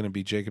sure were going to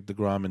be Jacob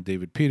deGrom and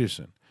David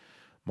Peterson.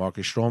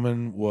 Marcus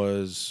Stroman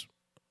was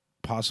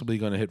possibly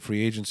going to hit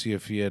free agency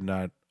if he had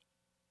not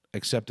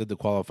accepted the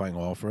qualifying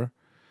offer.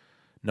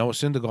 Noah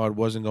Syndergaard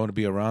wasn't going to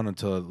be around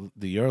until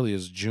the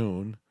earliest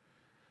June.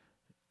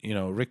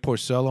 Rick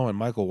Porcello and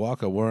Michael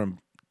Walker weren't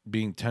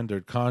being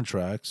tendered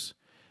contracts,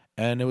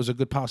 and it was a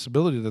good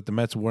possibility that the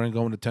Mets weren't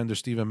going to tender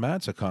Steven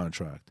Matz a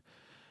contract.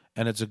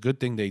 And it's a good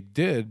thing they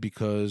did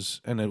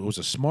and it was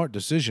a smart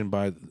decision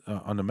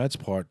on the Mets'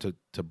 part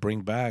to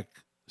bring back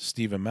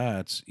Steven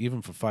Matz,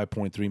 even for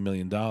 $5.3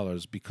 million,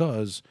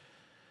 because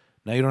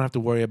Now you don't have to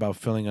worry about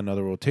filling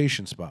another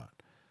rotation spot.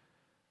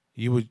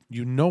 You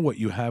know what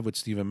you have with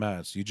Steven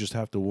Matz. You just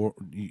have to work.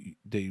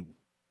 They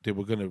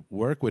were going to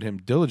work with him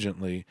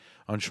diligently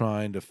on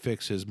trying to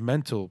fix his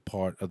mental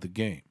part of the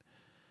game.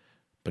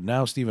 But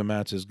now Steven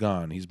Matz is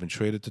gone. He's been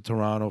traded to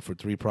Toronto for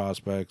three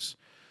prospects,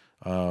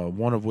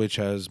 one of which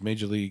has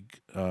major league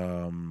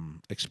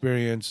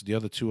experience. The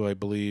other two, I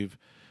believe,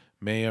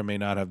 may or may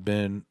not have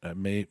been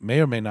may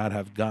or may not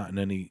have gotten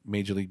any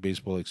major league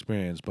baseball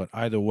experience. But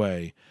either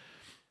way,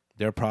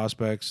 they're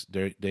prospects.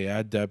 They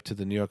add depth to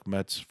the New York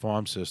Mets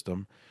farm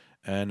system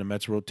and the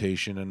Mets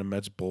rotation and the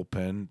Mets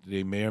bullpen.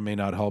 They may or may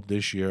not help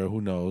this year.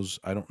 Who knows?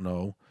 I don't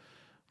know.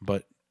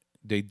 But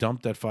they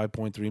dumped that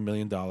 $5.3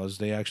 million.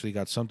 They actually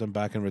got something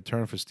back in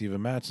return for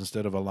Steven Matz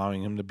instead of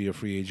allowing him to be a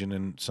free agent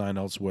and sign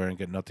elsewhere and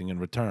get nothing in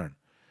return.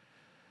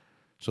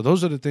 So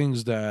those are the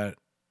things that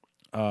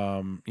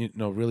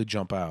really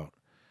jump out.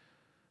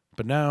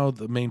 But now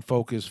the main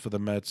focus for the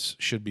Mets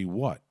should be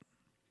what?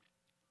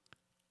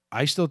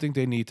 I still think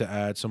they need to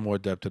add some more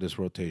depth to this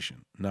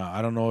rotation. Now,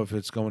 I don't know if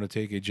it's going to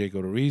take a Jake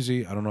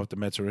Odorizzi. I don't know if the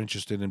Mets are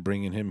interested in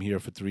bringing him here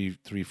for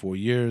 4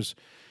 years,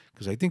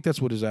 because I think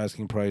that's what his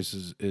asking price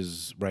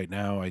is right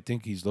now. I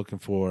think he's looking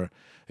for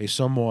a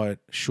somewhat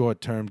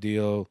short-term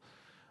deal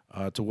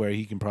to where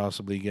he can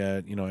possibly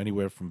get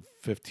anywhere from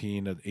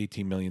 $15 to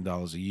 $18 million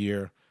a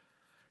year.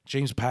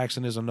 James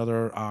Paxton is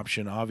another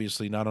option,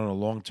 obviously not on a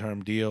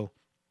long-term deal.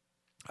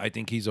 I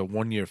think he's a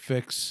one-year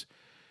fix.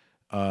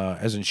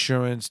 As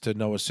insurance to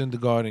Noah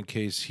Syndergaard in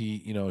case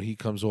he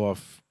comes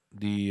off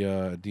the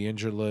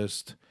injured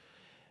list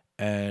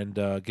and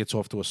gets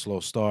off to a slow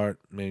start,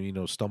 maybe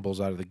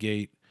stumbles out of the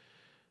gate.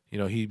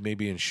 He may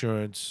be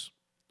insurance.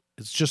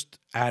 It's just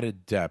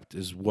added depth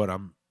is what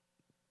I'm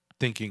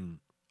thinking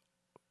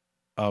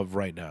of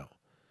right now.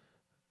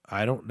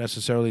 I don't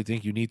necessarily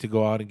think you need to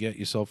go out and get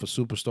yourself a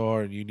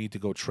superstar and you need to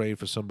go trade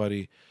for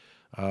somebody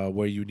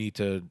where you need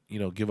to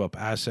give up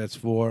assets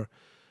for.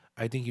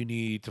 I think you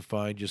need to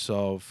find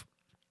yourself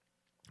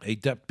a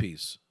depth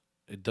piece.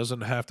 It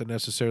doesn't have to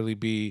necessarily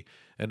be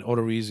an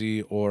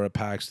Odorizzi or a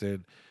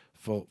Paxton.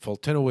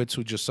 Fultinowicz,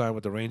 who just signed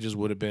with the Rangers,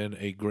 would have been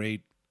a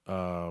great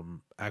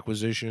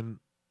acquisition,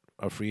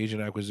 a free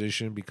agent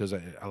acquisition, because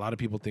a lot of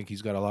people think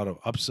he's got a lot of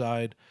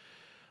upside.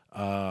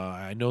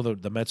 I know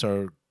the Mets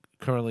are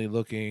currently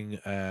looking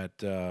at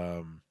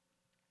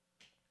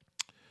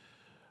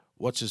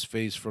what's his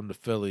face from the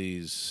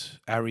Phillies,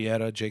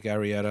 Jake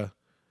Arrieta.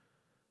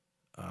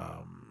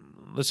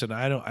 Listen,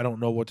 I don't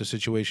know what the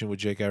situation with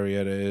Jake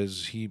Arrieta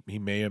is. He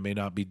may or may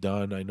not be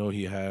done. I know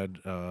he had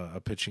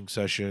a pitching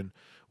session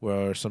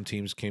where some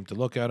teams came to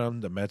look at him.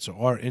 The Mets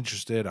are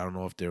interested. I don't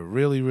know if they're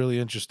really, really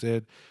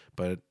interested,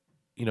 but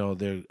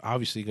they're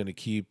obviously going to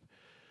keep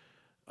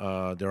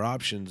their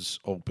options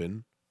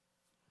open.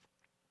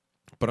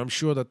 But I'm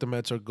sure that the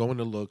Mets are going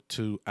to look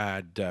to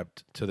add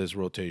depth to this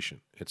rotation.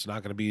 It's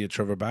not going to be a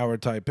Trevor Bauer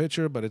type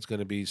pitcher, but it's going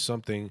to be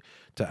something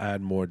to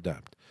add more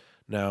depth.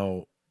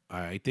 Now,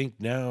 I think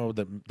now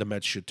the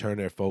Mets should turn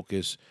their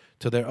focus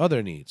to their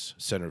other needs.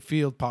 Center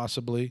field,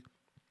 possibly.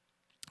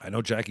 I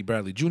know Jackie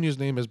Bradley Jr.'s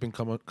name has been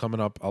coming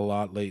up a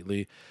lot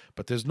lately,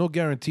 but there's no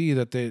guarantee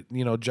that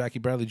Jackie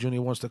Bradley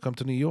Jr. wants to come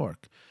to New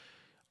York.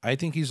 I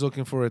think he's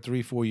looking for a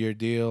 4-year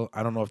deal.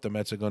 I don't know if the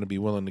Mets are going to be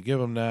willing to give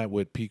him that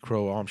with Pete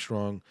Crow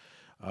Armstrong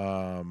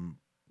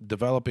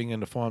developing in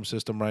the farm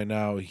system right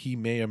now. He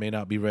may or may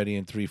not be ready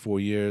in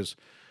 4 years,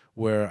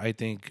 where I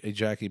think a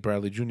Jackie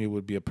Bradley Jr.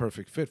 would be a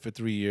perfect fit for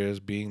 3 years,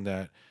 being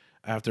that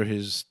after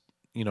his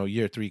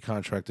year 3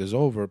 contract is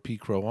over, Pete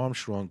Crow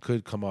Armstrong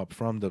could come up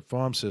from the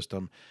farm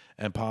system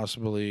and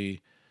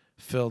possibly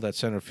fill that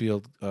center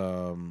field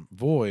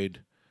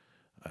void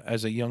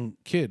as a young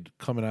kid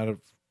coming out of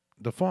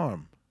the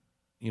farm,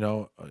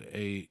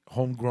 a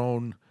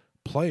homegrown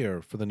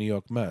player for the New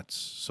York Mets.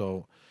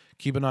 So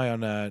keep an eye on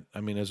that.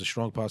 I mean, there's a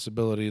strong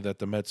possibility that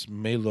the Mets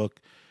may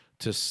look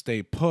to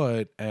stay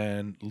put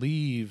and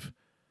leave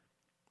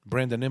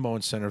Brandon Nimmo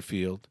in center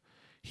field.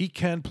 He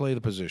can play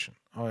the position.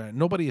 All right.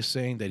 Nobody is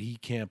saying that he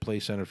can't play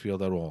center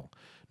field at all.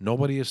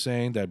 Nobody is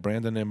saying that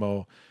Brandon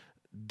Nimmo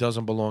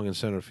doesn't belong in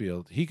center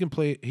field. He can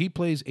play. He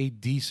plays a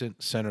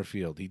decent center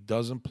field. He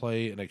doesn't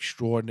play an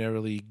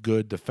extraordinarily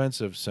good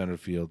defensive center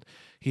field.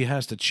 He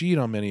has to cheat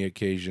on many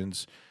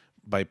occasions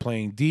by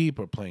playing deep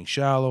or playing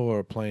shallow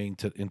or playing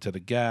into the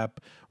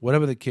gap.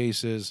 Whatever the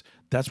case is,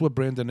 that's what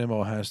Brandon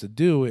Nimmo has to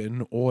do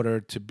in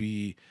order to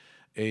be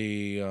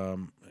a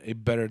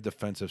better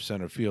defensive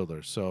center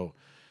fielder. So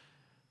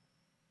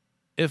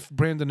if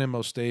Brandon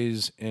Nimmo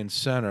stays in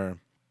center,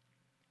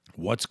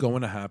 what's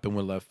going to happen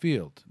with left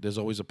field? There's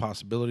always a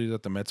possibility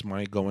that the Mets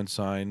might go and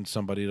sign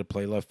somebody to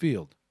play left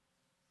field.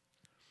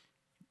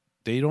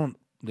 They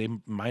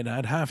might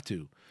not have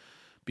to,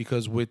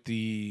 because with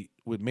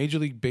Major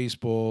League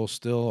Baseball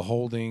still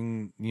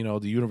holding, the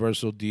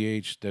universal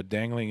DH, they're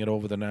dangling it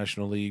over the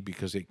National League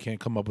because they can't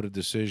come up with a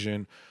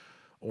decision,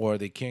 or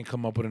they can't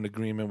come up with an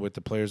agreement with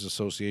the Players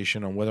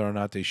Association on whether or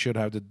not they should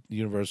have the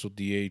universal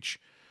DH.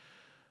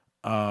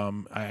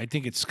 I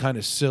think it's kind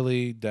of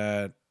silly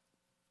that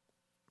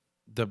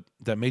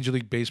that Major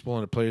League Baseball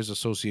and the Players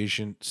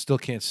Association still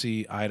can't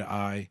see eye to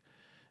eye.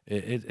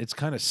 It's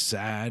kind of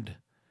sad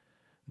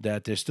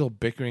that they're still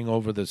bickering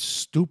over the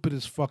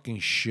stupidest fucking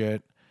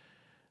shit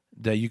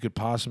that you could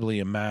possibly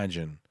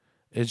imagine.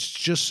 It's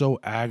just so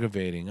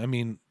aggravating. I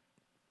mean,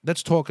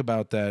 let's talk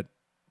about that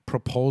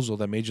proposal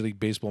that Major League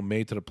Baseball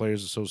made to the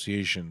Players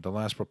Association. The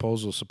last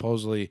proposal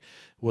supposedly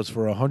was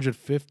for a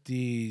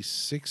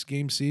 156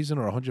 game season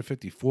or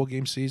 154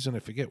 game season, I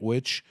forget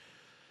which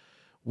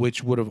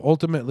would have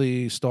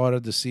ultimately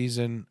started the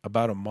season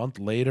about a month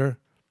later.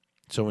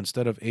 So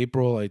instead of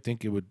April, I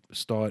think it would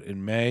start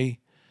in May.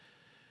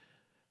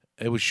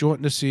 It would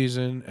shorten the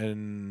season,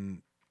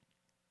 and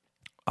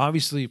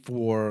obviously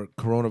for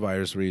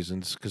coronavirus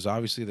reasons, because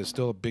obviously there's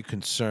still a big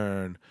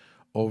concern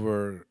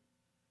over,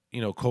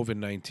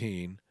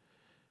 COVID-19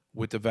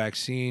 with the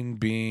vaccine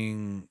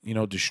being,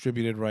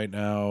 distributed right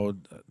now.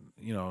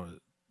 You know,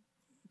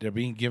 they're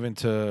being given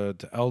to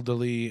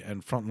elderly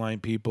and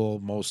frontline people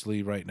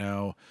mostly right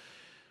now.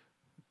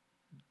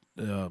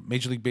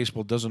 Major League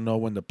Baseball doesn't know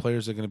when the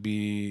players are going to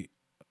be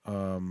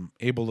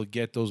able to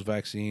get those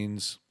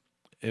vaccines.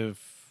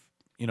 If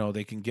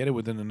they can get it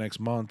within the next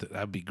month,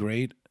 that'd be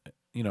great.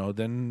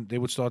 Then they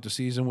would start the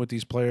season with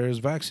these players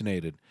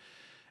vaccinated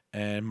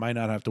and might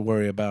not have to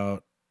worry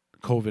about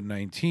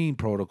COVID-19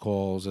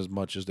 protocols as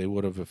much as they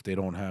would have if they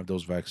don't have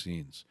those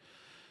vaccines.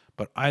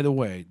 But either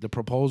way, the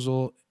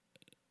proposal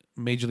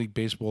Major League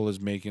Baseball is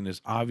making is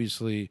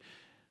obviously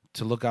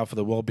to look out for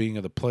the well-being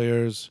of the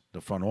players, the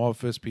front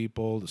office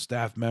people, the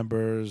staff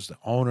members, the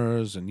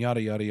owners, and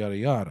yada, yada, yada,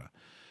 yada.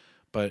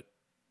 But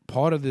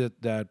part of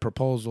that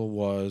proposal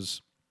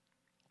was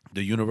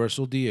the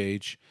universal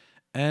DH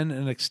and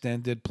an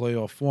extended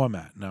playoff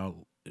format.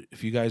 Now,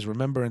 if you guys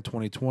remember in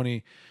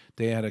 2020,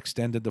 they had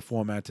extended the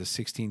format to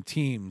 16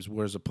 teams,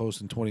 whereas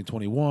opposed in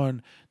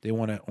 2021, they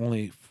want to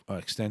only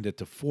extend it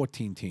to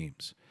 14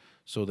 teams.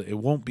 So that it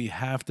won't be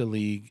half the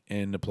league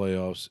in the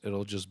playoffs.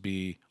 It'll just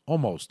be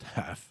almost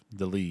half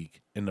the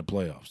league in the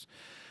playoffs.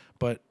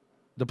 But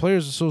the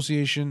Players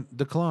Association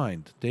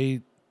declined.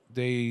 They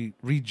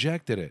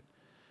rejected it.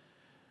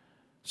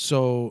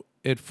 So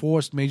it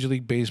forced Major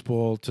League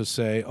Baseball to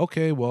say,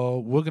 okay,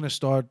 well, we're going to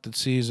start the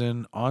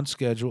season on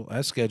schedule,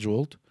 as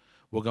scheduled.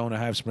 We're going to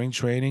have spring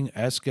training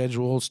as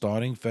scheduled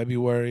starting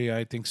February,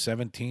 I think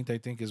 17th, I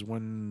think is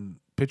when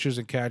pitchers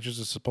and catchers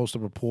are supposed to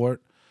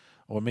report,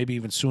 or maybe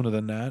even sooner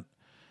than that.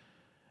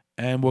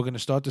 And we're going to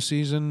start the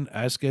season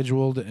as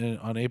scheduled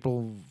on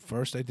April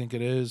 1st, I think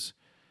it is.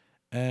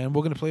 And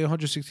we're going to play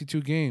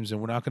 162 games, and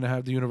we're not going to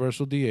have the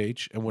universal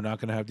DH, and we're not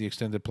going to have the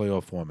extended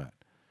playoff format.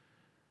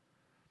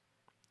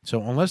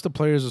 So unless the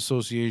Players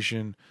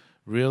Association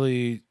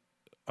really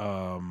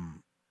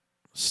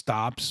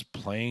stops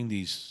playing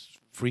these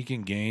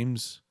freaking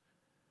games,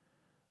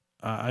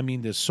 I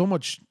mean, there's so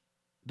much.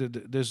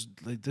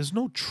 There's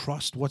no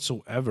trust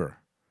whatsoever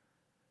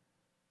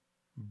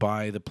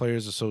by the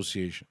Players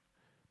Association.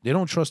 They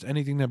don't trust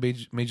anything that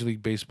Major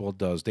League Baseball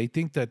does. They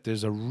think that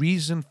there's a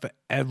reason for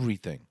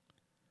everything.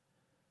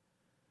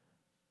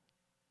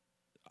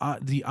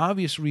 The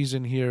obvious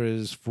reason here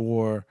is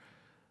for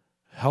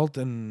health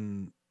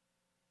and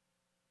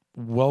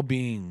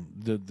well-being,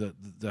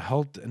 the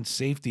health and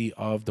safety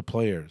of the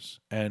players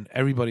and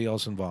everybody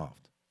else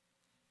involved.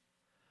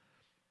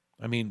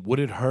 I mean, would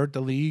it hurt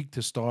the league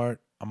to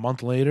start a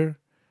month later?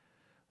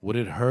 Would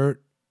it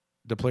hurt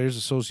the Players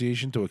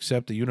Association to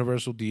accept the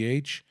universal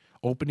DH,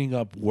 opening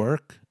up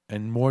work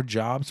and more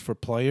jobs for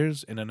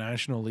players in a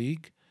national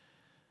league?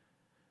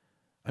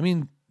 I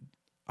mean,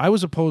 I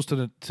was opposed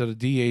to the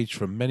DH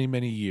for many,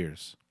 many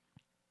years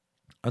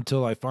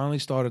until I finally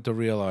started to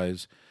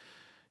realize,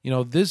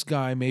 this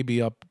guy may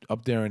be up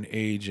there in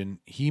age, and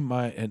he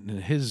might, and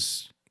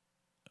his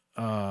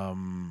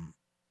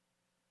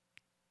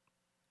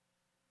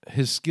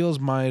skills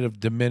might have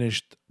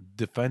diminished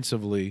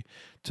defensively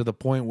to the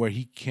point where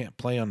he can't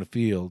play on the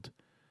field,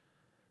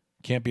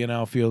 can't be an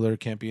outfielder,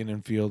 can't be an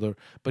infielder,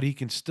 but he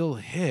can still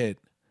hit,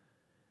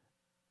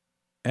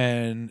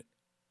 and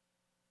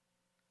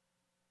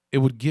it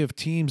would give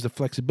teams the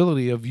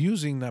flexibility of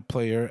using that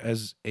player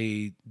as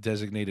a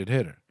designated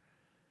hitter.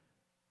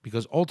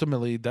 Because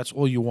ultimately, that's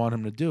all you want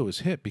him to do is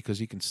hit, because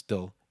he can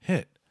still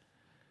hit.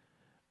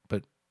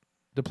 But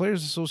the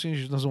Players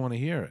Association doesn't want to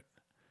hear it.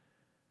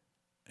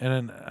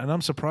 And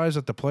I'm surprised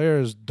that the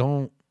players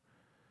don't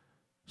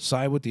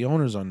side with the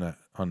owners on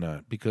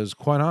that. Because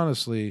quite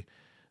honestly,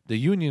 the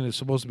union is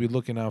supposed to be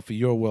looking out for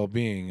your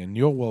well-being, and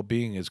your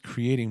well-being is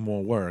creating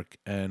more work,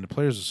 and the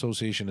Players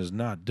Association is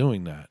not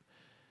doing that.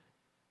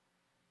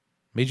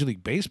 Major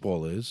League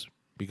Baseball is,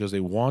 because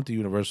they want the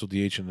universal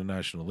DH in the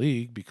National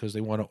League, because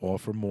they want to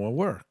offer more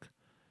work.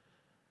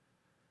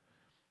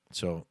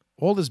 So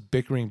all this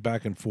bickering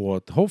back and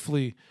forth,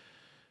 hopefully,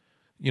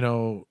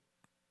 they'll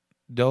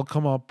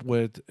come up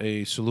with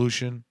a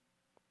solution.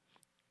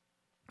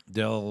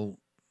 They'll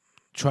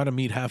try to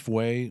meet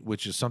halfway,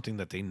 which is something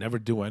that they never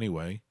do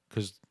anyway,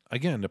 because,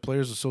 again, the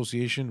Players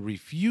Association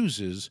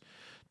refuses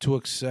to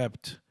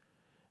accept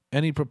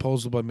any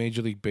proposal by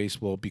Major League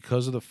Baseball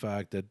because of the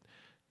fact that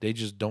They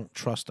just don't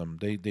trust them.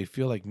 They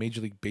feel like Major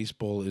League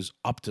Baseball is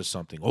up to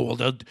something. Oh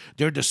well,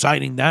 they're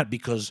deciding that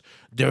because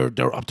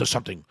they're up to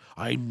something.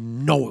 I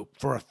know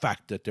for a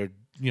fact that they're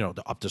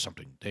up to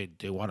something.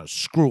 They want to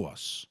screw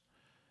us.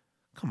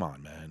 Come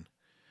on, man.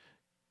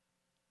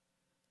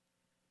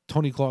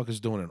 Tony Clark is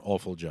doing an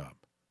awful job.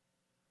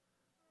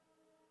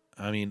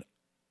 I mean,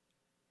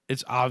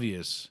 it's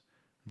obvious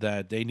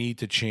that they need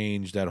to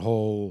change that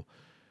whole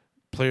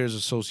Players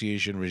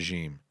Association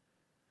regime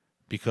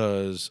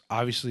because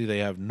obviously they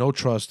have no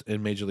trust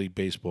in Major League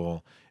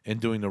Baseball in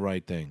doing the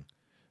right thing.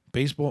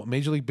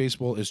 Major League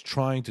Baseball is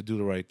trying to do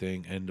the right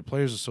thing, and the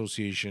Players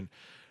Association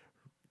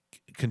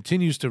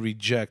continues to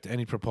reject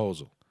any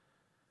proposal.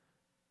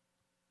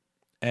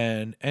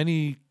 And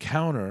any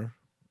counter,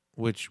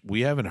 which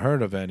we haven't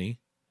heard of any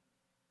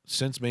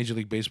since Major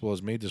League Baseball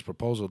has made this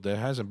proposal, there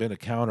hasn't been a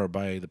counter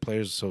by the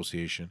Players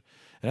Association.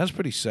 And that's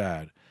pretty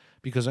sad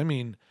because, I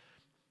mean,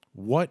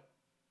 what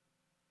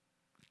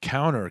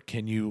counter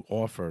can you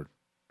offer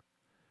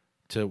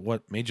to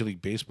what Major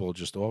League Baseball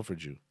just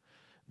offered you?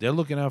 They're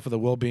looking out for the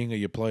well being of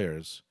your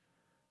players.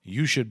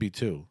 You should be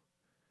too.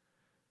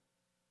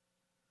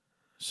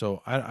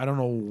 So I don't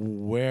know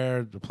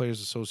where the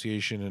Players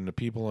Association and the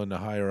people in the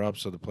higher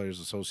ups of the Players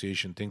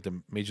Association think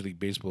the Major League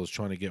Baseball is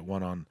trying to get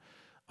one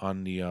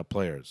on the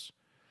players.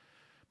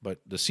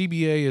 But the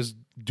CBA is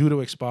due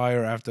to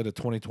expire after the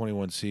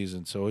 2021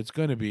 season, so it's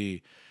going to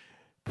be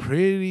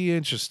pretty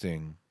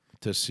interesting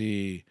to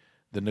see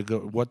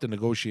what the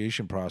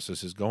negotiation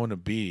process is going to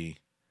be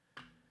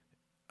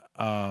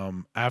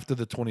after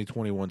the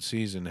 2021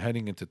 season,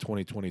 heading into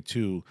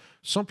 2022.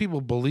 Some people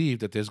believe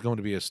that there's going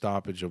to be a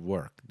stoppage of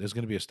work. There's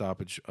going to be a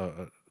stoppage.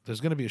 There's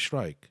going to be a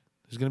strike.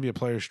 There's going to be a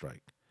player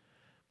strike.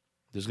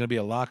 There's going to be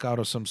a lockout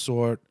of some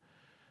sort.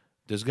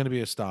 There's going to be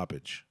a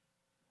stoppage.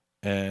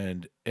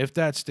 And if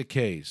that's the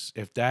case,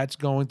 if that's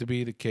going to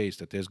be the case,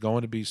 that there's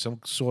going to be some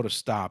sort of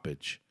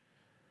stoppage,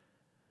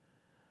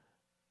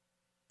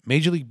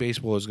 Major League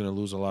Baseball is going to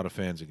lose a lot of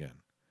fans again.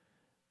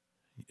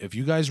 If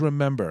you guys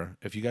remember,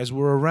 if you guys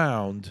were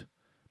around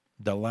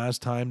the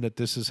last time that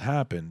this has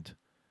happened,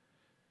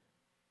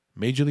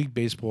 Major League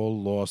Baseball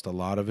lost a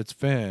lot of its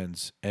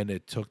fans, and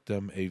it took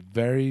them a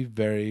very,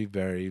 very,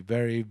 very,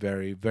 very,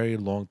 very, very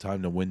long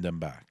time to win them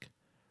back.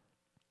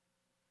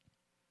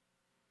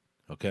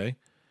 Okay?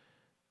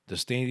 The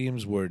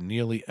stadiums were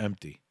nearly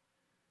empty.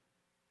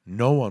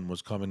 No one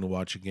was coming to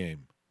watch a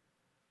game.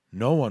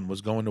 No one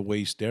was going to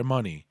waste their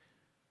money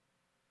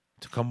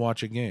to come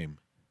watch a game.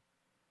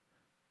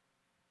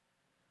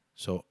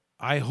 So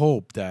I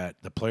hope that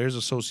the Players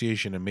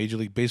Association and Major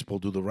League Baseball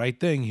do the right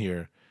thing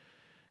here,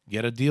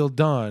 get a deal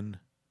done,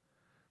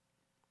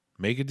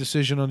 make a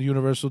decision on the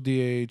universal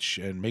DH,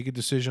 and make a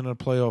decision on a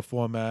playoff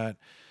format.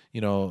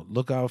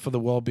 Look out for the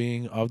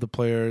well-being of the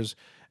players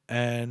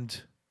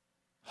and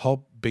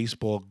help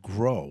baseball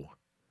grow.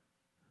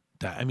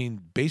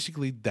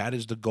 Basically, that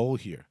is the goal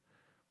here.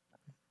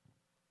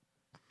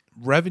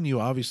 Revenue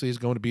obviously is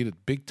going to be the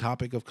big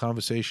topic of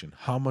conversation.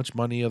 How much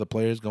money are the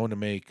players going to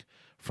make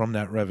from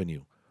that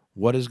revenue?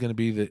 What is going to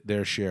be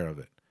their share of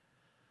it?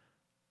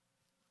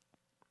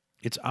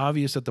 It's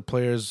obvious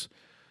that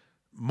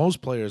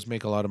most players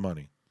make a lot of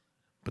money,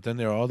 but then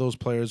there are all those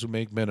players who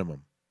make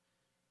minimum.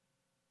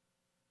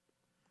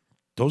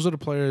 Those are the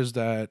players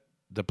that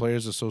the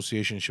Players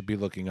Association should be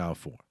looking out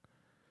for.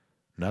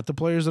 Not the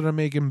players that are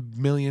making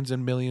millions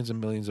and millions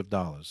and millions of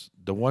dollars.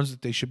 The ones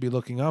that they should be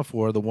looking out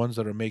for are the ones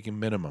that are making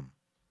minimum.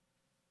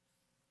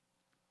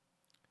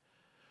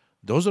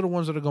 Those are the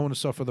ones that are going to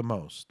suffer the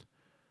most.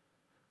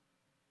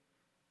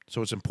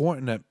 So it's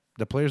important that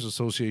the Players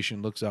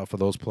Association looks out for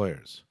those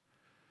players.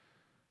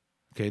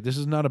 Okay, this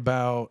is not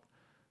about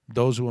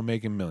those who are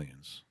making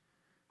millions.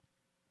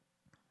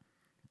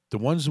 The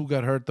ones who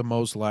got hurt the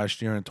most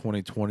last year in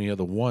 2020 are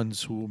the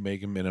ones who are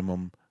making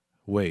minimum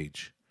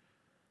wage.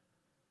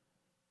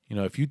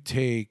 If you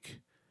take,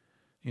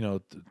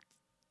 25,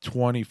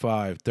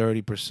 30%,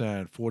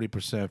 40%,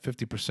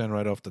 50%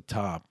 right off the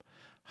top,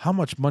 how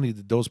much money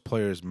did those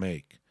players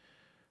make?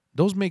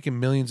 Those making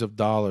millions of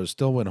dollars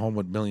still went home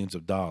with millions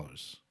of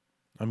dollars.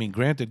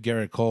 Granted,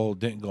 Garrett Cole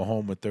didn't go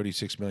home with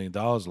 $36 million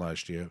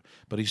last year,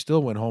 but he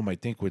still went home, I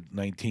think, with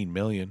 $19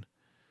 million.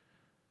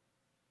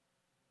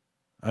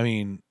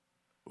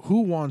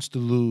 Who wants to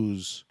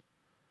lose,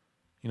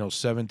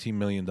 $17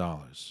 million?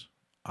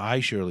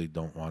 I surely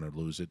don't want to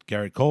lose it.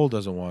 Garrett Cole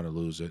doesn't want to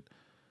lose it.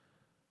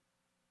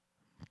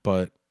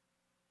 But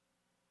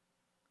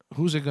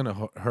who's it going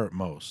to hurt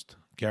most?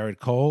 Garrett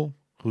Cole,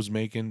 who's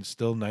making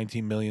still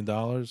 $19 million?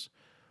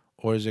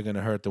 Or is it going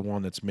to hurt the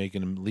one that's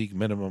making a league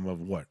minimum of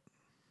what?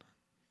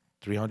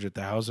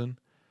 $300,000?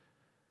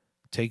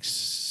 Take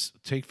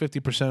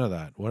 50% of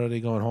that. What are they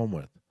going home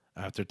with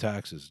after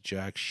taxes?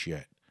 Jack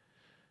shit.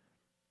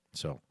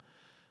 So,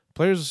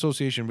 Players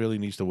Association really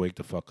needs to wake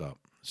the fuck up.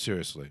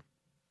 Seriously.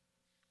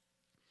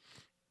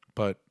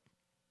 But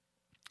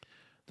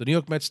the New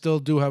York Mets still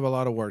do have a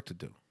lot of work to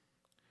do.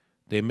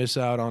 They miss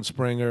out on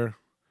Springer,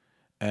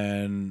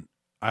 and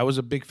I was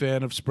a big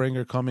fan of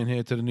Springer coming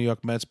here to the New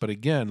York Mets, but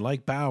again,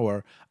 like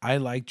Bauer, I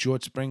like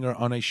George Springer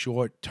on a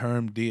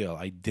short-term deal.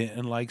 I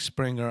didn't like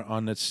Springer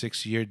on that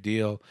 6-year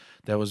deal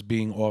that was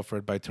being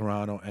offered by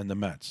Toronto and the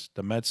Mets.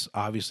 The Mets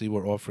obviously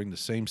were offering the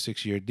same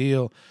 6-year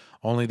deal,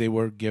 only they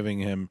were giving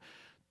him,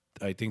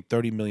 I think,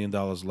 $30 million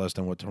less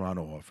than what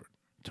Toronto offered.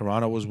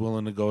 Toronto was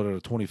willing to go to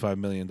the $25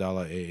 million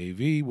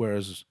AAV,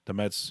 whereas the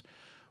Mets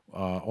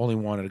only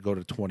wanted to go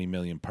to $20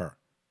 million per.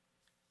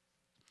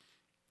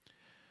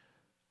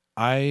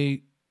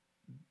 I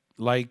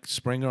like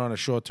Springer on a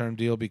short-term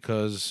deal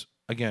because,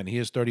 again, he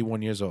is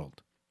 31 years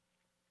old.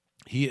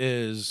 He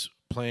is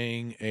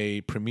playing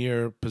a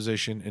premier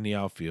position in the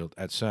outfield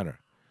at center.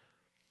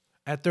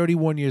 At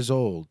 31 years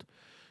old,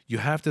 you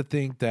have to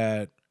think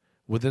that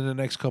within the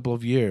next couple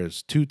of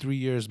years, 2-3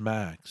 years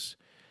max,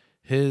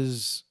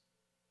 his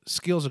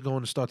skills are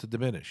going to start to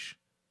diminish.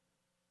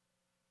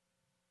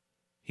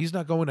 He's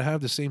not going to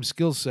have the same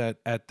skill set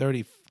at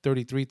 30,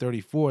 33,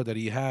 34 that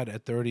he had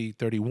at 30,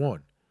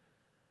 31.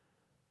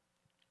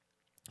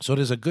 So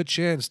there's a good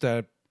chance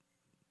that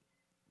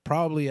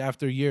probably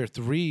after year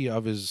 3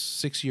 of his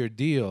 6-year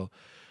deal,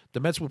 the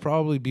Mets will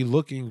probably be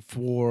looking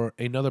for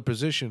another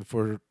position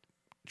for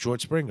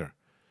George Springer.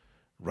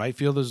 Right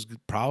field is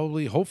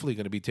probably, hopefully,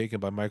 going to be taken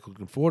by Michael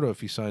Conforto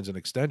if he signs an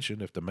extension,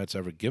 if the Mets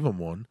ever give him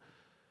one.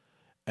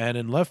 And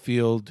in left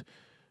field,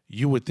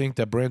 you would think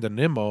that Brandon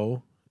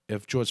Nimmo,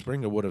 if George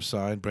Springer would have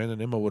signed, Brandon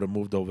Nimmo would have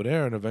moved over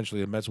there, and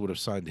eventually the Mets would have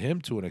signed him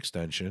to an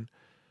extension.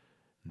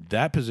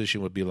 That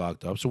position would be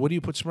locked up. So where do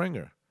you put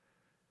Springer?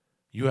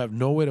 You have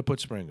nowhere to put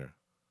Springer.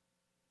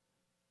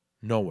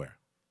 Nowhere.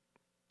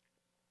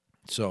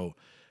 So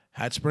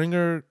had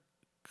Springer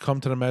come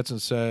to the Mets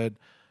and said,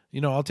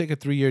 I'll take a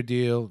 3-year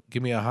deal,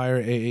 give me a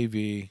higher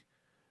AAV,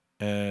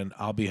 and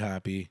I'll be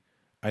happy,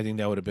 I think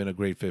that would have been a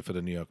great fit for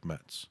the New York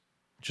Mets.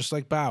 Just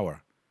like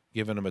Bauer,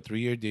 giving him a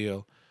 3-year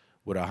deal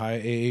with a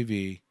high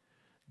AAV,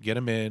 get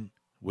him in,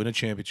 win a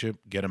championship,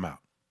 get him out.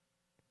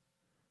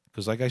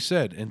 Because like I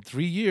said, in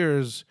 3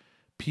 years,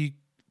 P.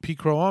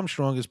 Crow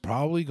Armstrong is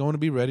probably going to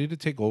be ready to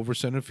take over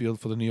center field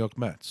for the New York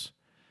Mets.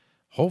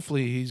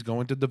 Hopefully, he's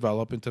going to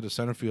develop into the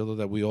center fielder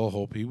that we all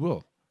hope he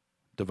will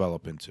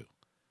develop into.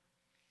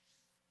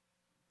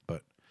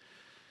 But,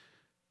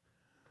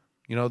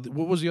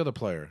 what was the other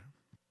player?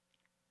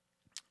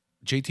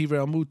 JT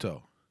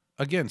Realmuto.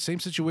 Again,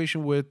 same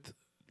situation with,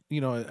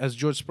 as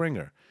George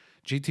Springer.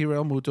 JT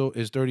Realmuto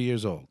is 30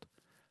 years old.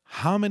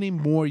 How many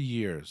more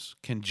years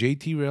can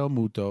JT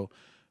Realmuto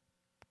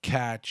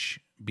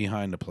catch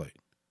behind the plate?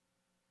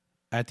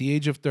 At the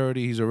age of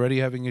 30, he's already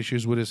having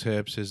issues with his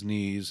hips, his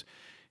knees.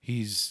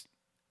 He's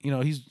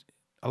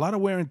a lot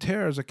of wear and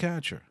tear as a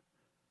catcher.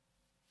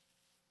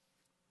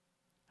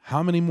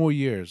 How many more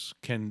years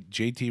can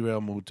JT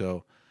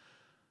Realmuto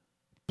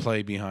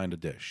play behind the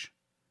dish?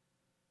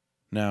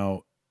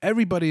 Now,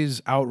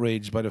 everybody's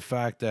outraged by the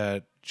fact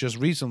that just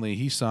recently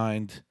he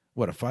signed,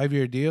 a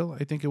 5-year deal,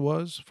 I think it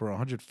was, for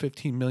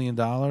 $115 million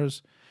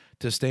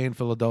to stay in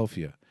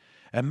Philadelphia.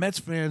 And Mets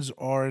fans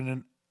are in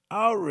an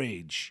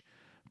outrage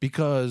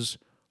because,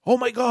 oh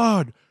my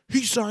God,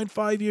 he signed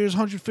 5 years,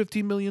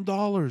 $115 million.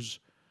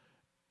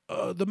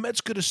 The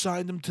Mets could have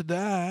signed him to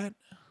that.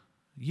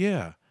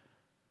 Yeah,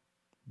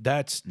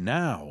 that's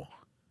now.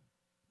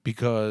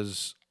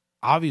 Because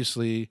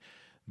obviously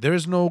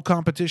there's no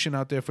competition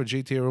out there for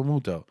JT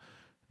Realmuto.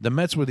 The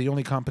Mets were the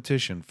only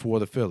competition for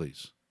the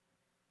Phillies.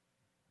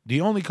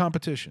 The only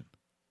competition.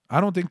 I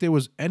don't think there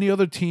was any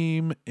other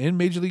team in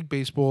Major League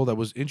Baseball that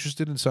was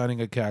interested in signing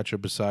a catcher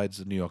besides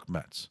the New York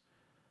Mets.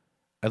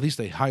 At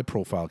least a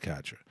high-profile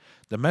catcher.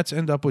 The Mets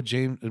end up with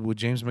James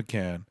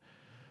McCann,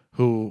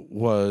 who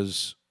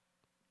was,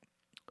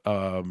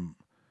 number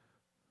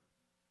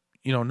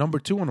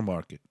 2 on the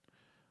market.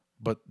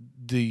 But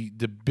the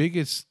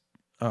biggest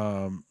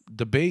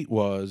debate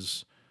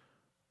was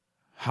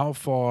how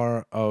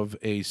far of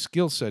a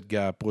skill set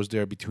gap was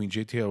there between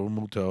JT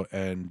Realmuto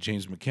and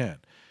James McCann.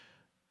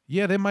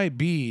 Yeah, there might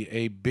be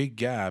a big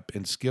gap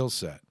in skill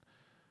set,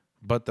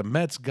 but the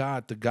Mets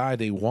got the guy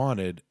they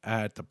wanted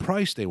at the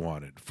price they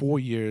wanted. 4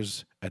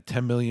 years at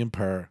 $10 million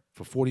per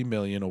for $40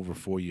 million over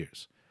 4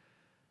 years.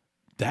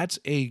 That's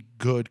a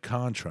good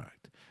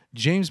contract.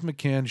 James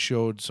McCann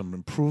showed some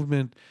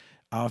improvement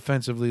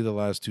offensively the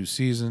last 2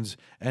 seasons,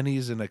 and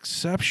he's an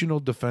exceptional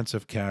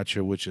defensive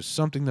catcher, which is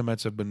something the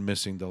Mets have been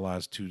missing the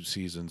last 2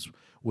 seasons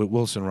with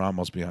Wilson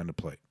Ramos behind the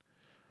plate.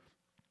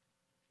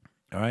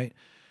 All right?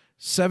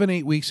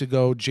 7-8 weeks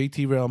ago,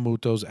 JT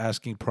Realmuto's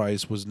asking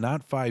price was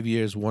not 5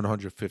 years,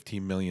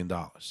 $115 million.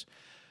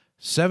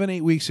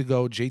 7-8 weeks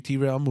ago, JT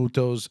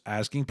Realmuto's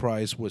asking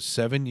price was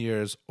 7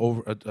 years,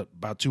 over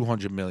about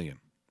 $200 million.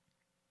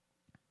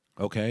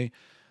 Okay?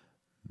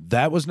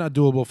 That was not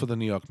doable for the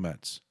New York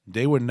Mets.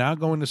 They were not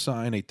going to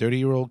sign a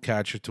 30-year-old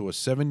catcher to a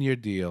 7-year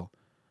deal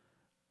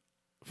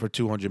for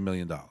 $200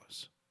 million.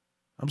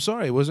 I'm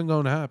sorry, it wasn't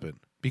going to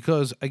happen.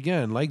 Because,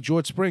 again, like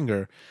George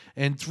Springer,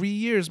 in 3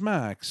 years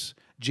max,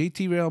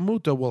 JT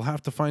Realmuto will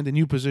have to find a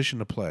new position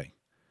to play.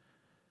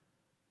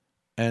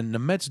 And the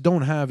Mets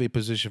don't have a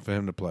position for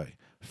him to play.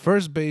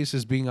 First base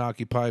is being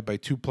occupied by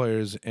two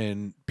players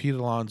in Pete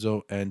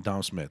Alonso and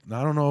Dom Smith.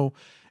 Now I don't know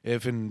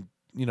if in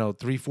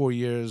 3-4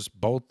 years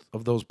both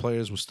of those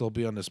players will still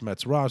be on this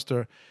Mets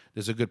roster.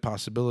 There's a good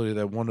possibility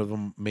that one of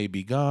them may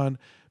be gone.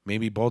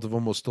 Maybe both of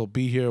them will still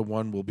be here.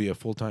 One will be a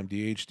full-time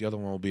DH. The other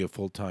one will be a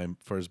full-time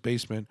first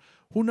baseman.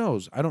 Who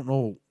knows? I don't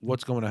know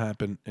what's going to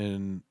happen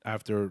in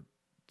after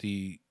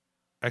the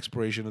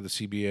expiration of the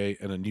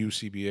CBA and a new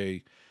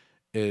CBA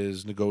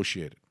is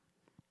negotiated.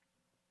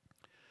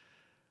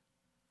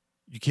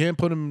 You can't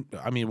put him.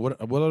 I mean, what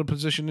other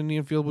position in the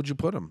infield would you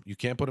put him? You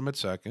can't put him at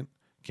second.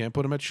 Can't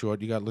put him at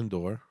short. You got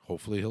Lindor.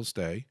 Hopefully he'll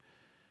stay.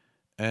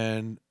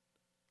 And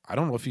I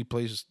don't know if he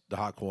plays the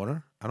hot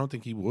corner. I don't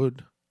think he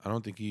would. I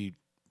don't think he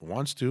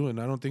wants to,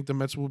 and I don't think the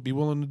Mets would be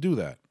willing to do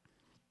that.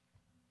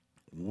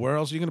 Where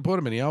else are you going to put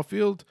him? In the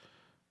outfield?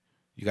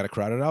 You got a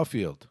crowded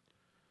outfield.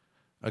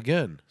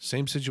 Again,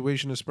 same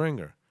situation as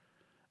Springer.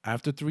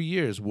 After 3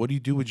 years, what do you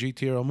do with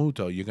JT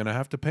Realmuto? You're going to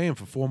have to pay him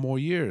for 4 more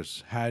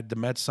years. Had the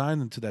Mets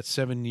signed him to that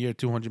 7-year,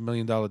 $200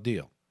 million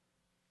deal.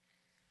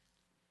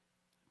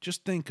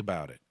 Just think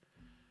about it.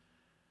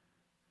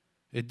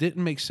 It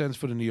didn't make sense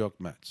for the New York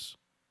Mets.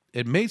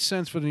 It made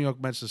sense for the New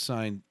York Mets to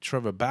sign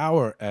Trevor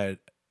Bauer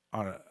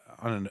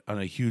on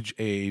a huge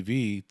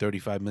AAV,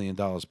 $35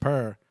 million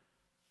per.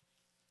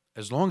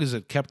 As long as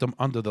it kept them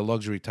under the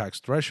luxury tax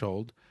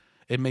threshold,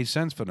 it made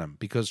sense for them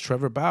because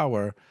Trevor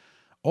Bauer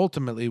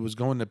ultimately was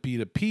going to be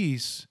the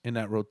piece in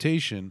that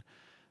rotation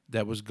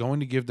that was going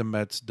to give the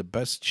Mets the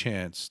best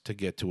chance to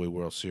get to a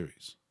World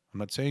Series. I'm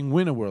not saying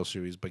win a World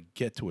Series, but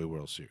get to a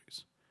World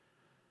Series.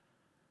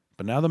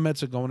 But now the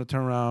Mets are going to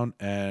turn around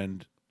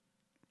and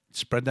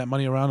spread that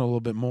money around a little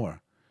bit more.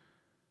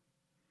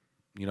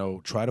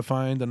 Try to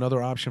find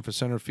another option for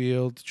center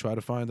field. Try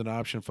to find an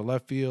option for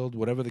left field.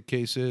 Whatever the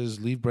case is,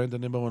 leave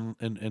Brandon Nimmo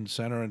in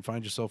center and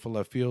find yourself a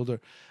left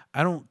fielder.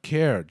 I don't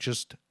care.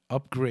 Just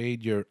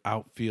upgrade your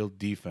outfield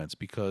defense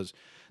because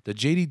the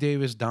J.D.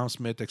 Davis, Dom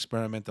Smith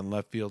experiment in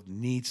left field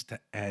needs to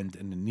end,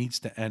 and it needs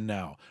to end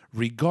now,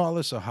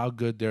 regardless of how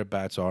good their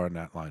bats are in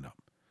that lineup.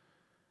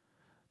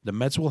 The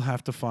Mets will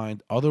have to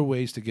find other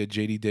ways to get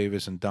J.D.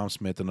 Davis and Dom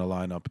Smith in the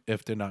lineup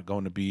if they're not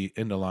going to be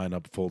in the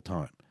lineup full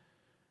time.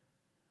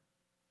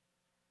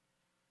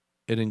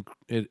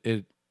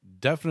 It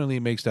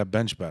definitely makes that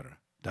bench better.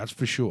 That's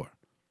for sure.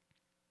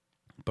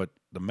 But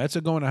the Mets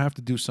are going to have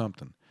to do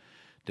something.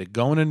 They're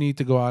going to need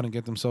to go out and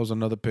get themselves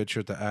another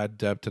pitcher to add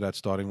depth to that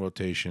starting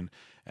rotation.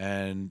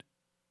 And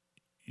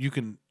you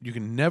can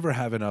never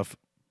have enough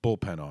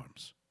bullpen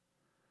arms.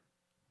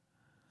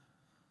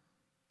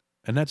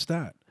 And that's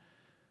that.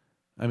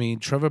 I mean,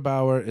 Trevor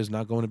Bauer is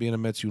not going to be in a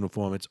Mets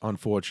uniform. It's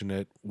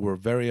unfortunate. We're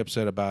very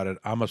upset about it.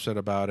 I'm upset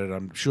about it.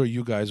 I'm sure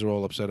you guys are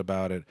all upset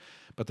about it.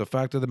 But the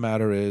fact of the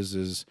matter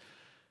is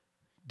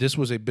this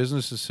was a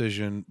business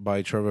decision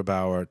by Trevor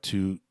Bauer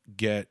to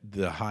get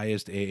the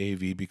highest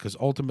AAV because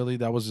ultimately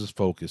that was his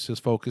focus. His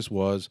focus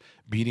was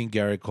beating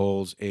Gary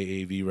Cole's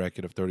AAV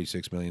record of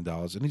 $36 million.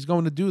 And he's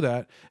going to do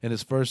that in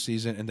his first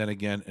season and then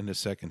again in his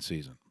second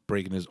season,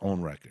 breaking his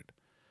own record.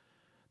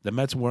 The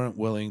Mets weren't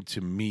willing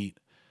to meet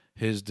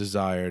his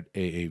desired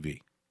AAV,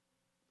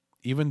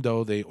 even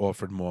though they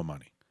offered more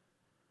money.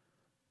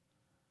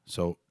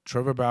 So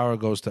Trevor Bauer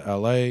goes to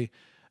L.A.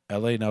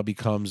 L.A. now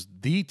becomes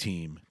the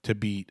team to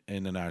beat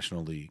in the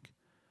National League.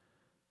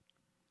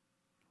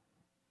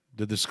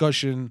 The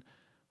discussion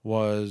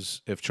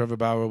was if Trevor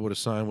Bauer would have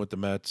signed with the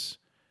Mets,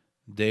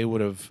 they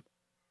would have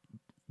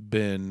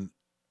been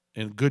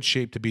in good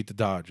shape to beat the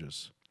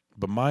Dodgers.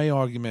 But my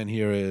argument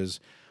here is,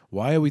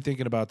 why are we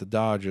thinking about the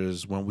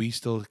Dodgers when we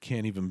still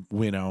can't even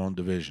win our own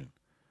division?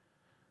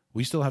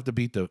 We still have to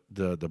beat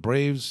the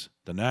Braves,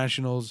 the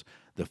Nationals,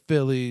 the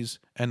Phillies,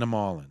 and the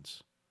Marlins.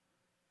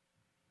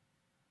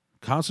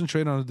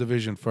 Concentrate on the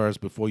division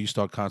first before you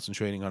start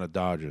concentrating on the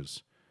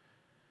Dodgers.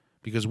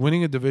 Because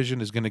winning a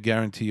division is going to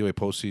guarantee you a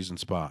postseason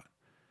spot.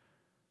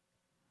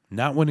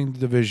 Not winning the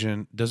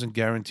division doesn't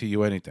guarantee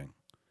you anything.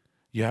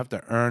 You have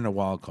to earn a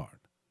wild card.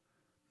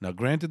 Now,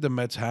 granted, the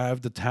Mets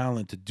have the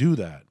talent to do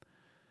that.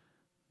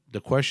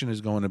 The question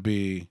is going to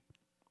be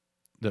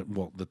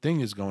the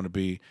thing is going to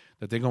be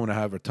that they're going to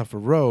have a tougher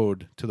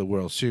road to the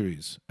World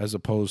Series as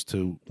opposed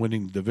to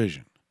winning the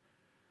division.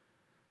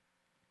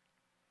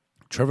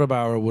 Trevor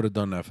Bauer would have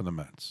done that for the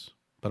Mets.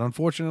 But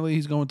unfortunately,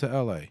 he's going to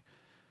L.A.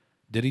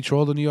 Did he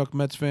troll the New York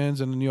Mets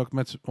fans and the New York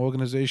Mets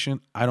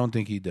organization? I don't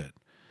think he did.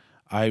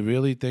 I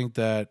really think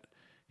that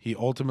he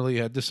ultimately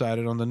had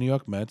decided on the New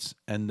York Mets,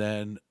 and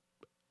then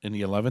in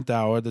the 11th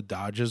hour, the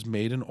Dodgers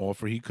made an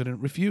offer he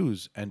couldn't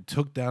refuse and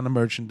took down the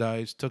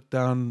merchandise, took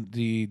down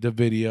the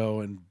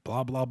video, and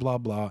blah, blah, blah,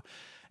 blah,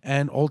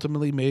 and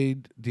ultimately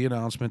made the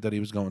announcement that he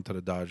was going to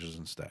the Dodgers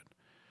instead.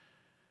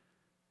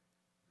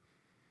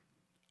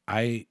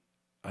 I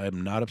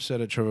am not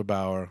upset at Trevor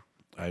Bauer.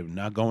 I'm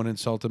not going to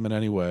insult him in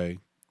any way.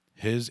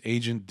 His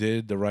agent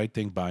did the right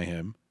thing by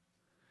him.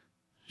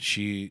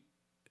 She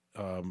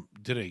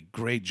did a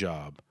great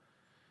job.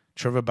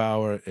 Trevor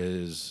Bauer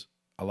is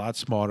a lot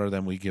smarter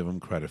than we give him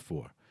credit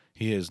for.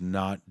 He is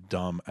not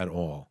dumb at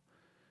all.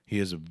 He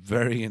is a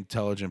very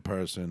intelligent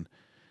person.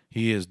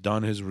 He has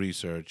done his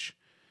research,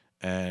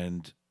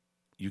 and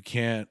you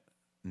can't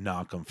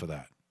knock him for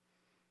that.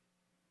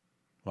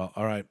 Well,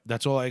 all right.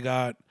 That's all I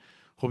got.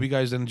 Hope you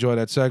guys enjoy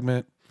that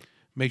segment.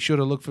 Make sure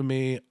to look for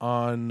me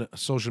on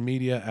social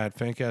media at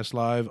Fancast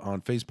Live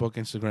on Facebook,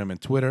 Instagram,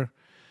 and Twitter.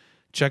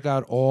 Check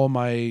out all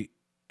my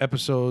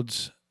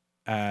episodes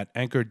at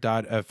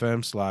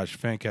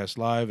anchor.fm/Fancast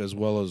Live, as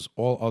well as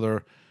all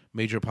other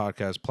major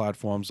podcast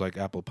platforms like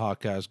Apple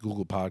Podcasts,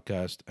 Google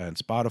Podcasts, and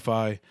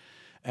Spotify.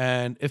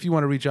 And if you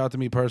want to reach out to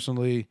me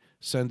personally,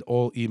 send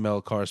all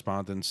email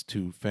correspondence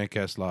to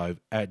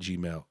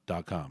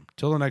fancastlive@gmail.com.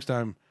 Till the next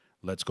time,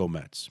 let's go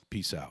Mets.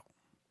 Peace out.